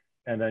Store,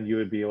 and then you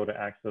would be able to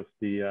access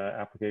the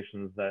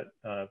applications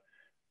that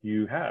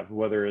you have,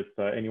 whether it's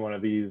any one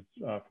of these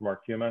from our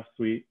QMS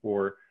suite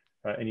or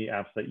any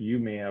apps that you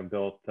may have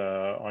built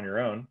on your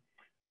own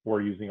or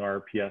using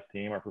our PS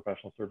team, our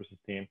professional services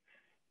team.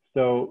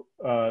 So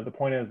the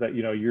point is that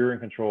you're in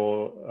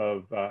control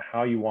of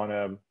how you want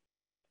to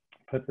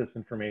put this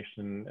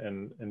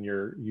information in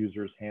your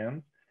users'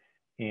 hands.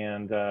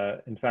 And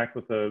in fact,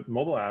 with the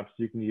mobile apps,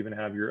 you can even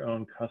have your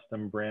own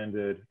custom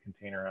branded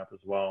container app as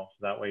well.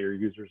 So that way your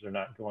users are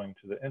not going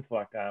to the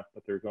Intellect app,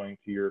 but they're going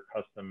to your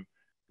custom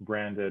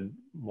branded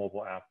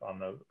mobile app on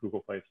the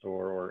Google Play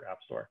Store or App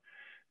Store.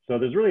 So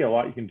there's really a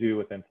lot you can do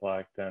with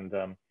Intellect.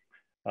 And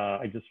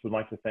I just would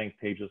like to thank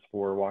Tejas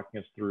for walking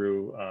us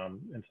through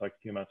Intellect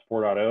QMS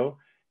 4.0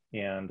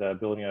 and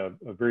building a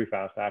very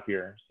fast app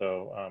here.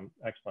 So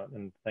excellent.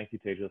 And thank you,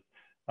 Tejas.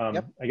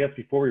 Yep. I guess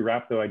before we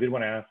wrap, though, I did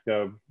want to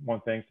ask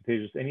one thing to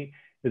Tejas.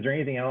 Is there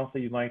anything else that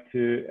you'd like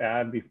to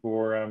add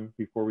before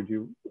we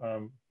do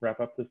wrap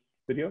up this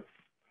video?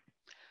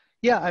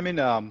 Yeah, I mean,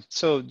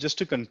 so just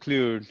to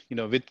conclude,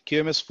 with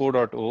QMS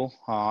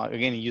 4.0,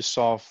 again, you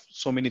saw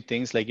so many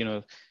things like,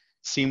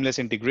 seamless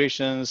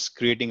integrations,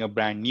 creating a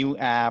brand new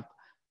app.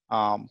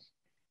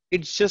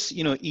 It's just,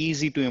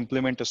 easy to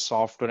implement a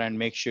software and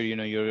make sure,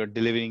 you're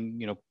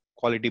delivering,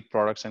 quality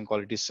products and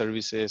quality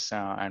services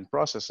and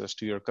processes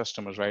to your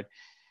customers, right?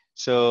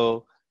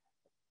 So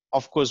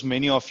Of course,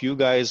 many of you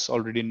guys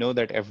already know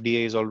that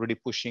FDA is already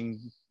pushing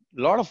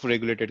a lot of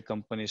regulated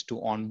companies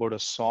to onboard a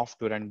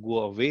software and go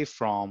away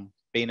from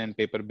pen and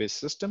paper based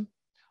system,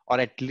 or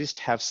at least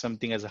have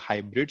something as a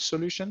hybrid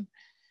solution.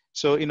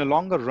 So in a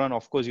longer run,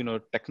 of course,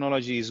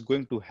 technology is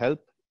going to help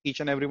each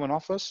and every one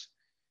of us.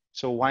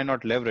 So why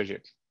not leverage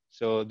it?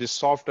 So this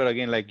software,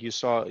 again, like you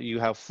saw, you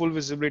have full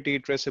visibility,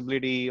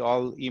 traceability,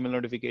 all email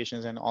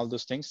notifications and all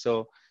those things.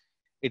 So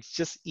it's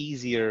just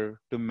easier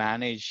to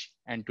manage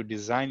and to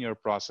design your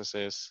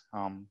processes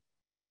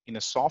in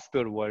a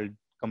software world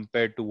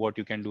compared to what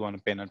you can do on a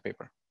pen and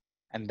paper.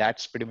 And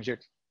that's pretty much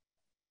it.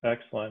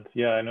 Excellent.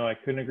 Yeah, I know, I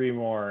couldn't agree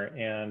more.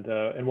 And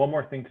one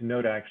more thing to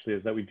note actually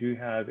is that we do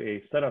have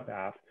a setup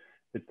app.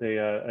 It's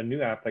a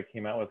new app that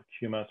came out with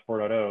QMS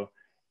 4.0,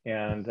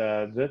 and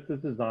this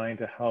is designed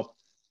to help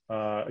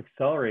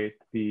accelerate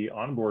the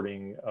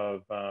onboarding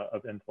of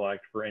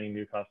Intellect for any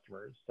new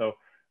customers. So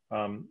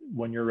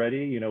when you're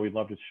ready, we'd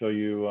love to show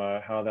you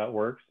how that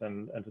works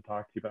and to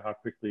talk to you about how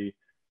quickly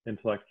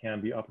Intellect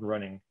can be up and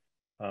running,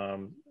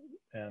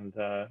 and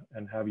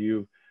have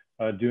you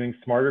doing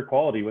smarter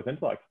quality with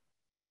Intellect.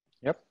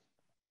 Yep.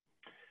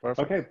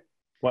 Perfect. Okay.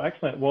 Well,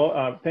 excellent.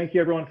 Well, thank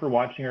you everyone for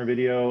watching our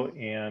video,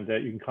 and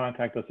you can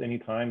contact us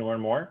anytime to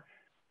learn more.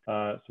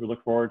 So we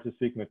look forward to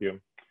speaking with you.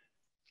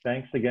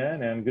 Thanks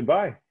again, and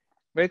goodbye.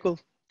 Very cool.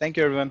 Thank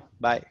you, everyone.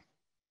 Bye.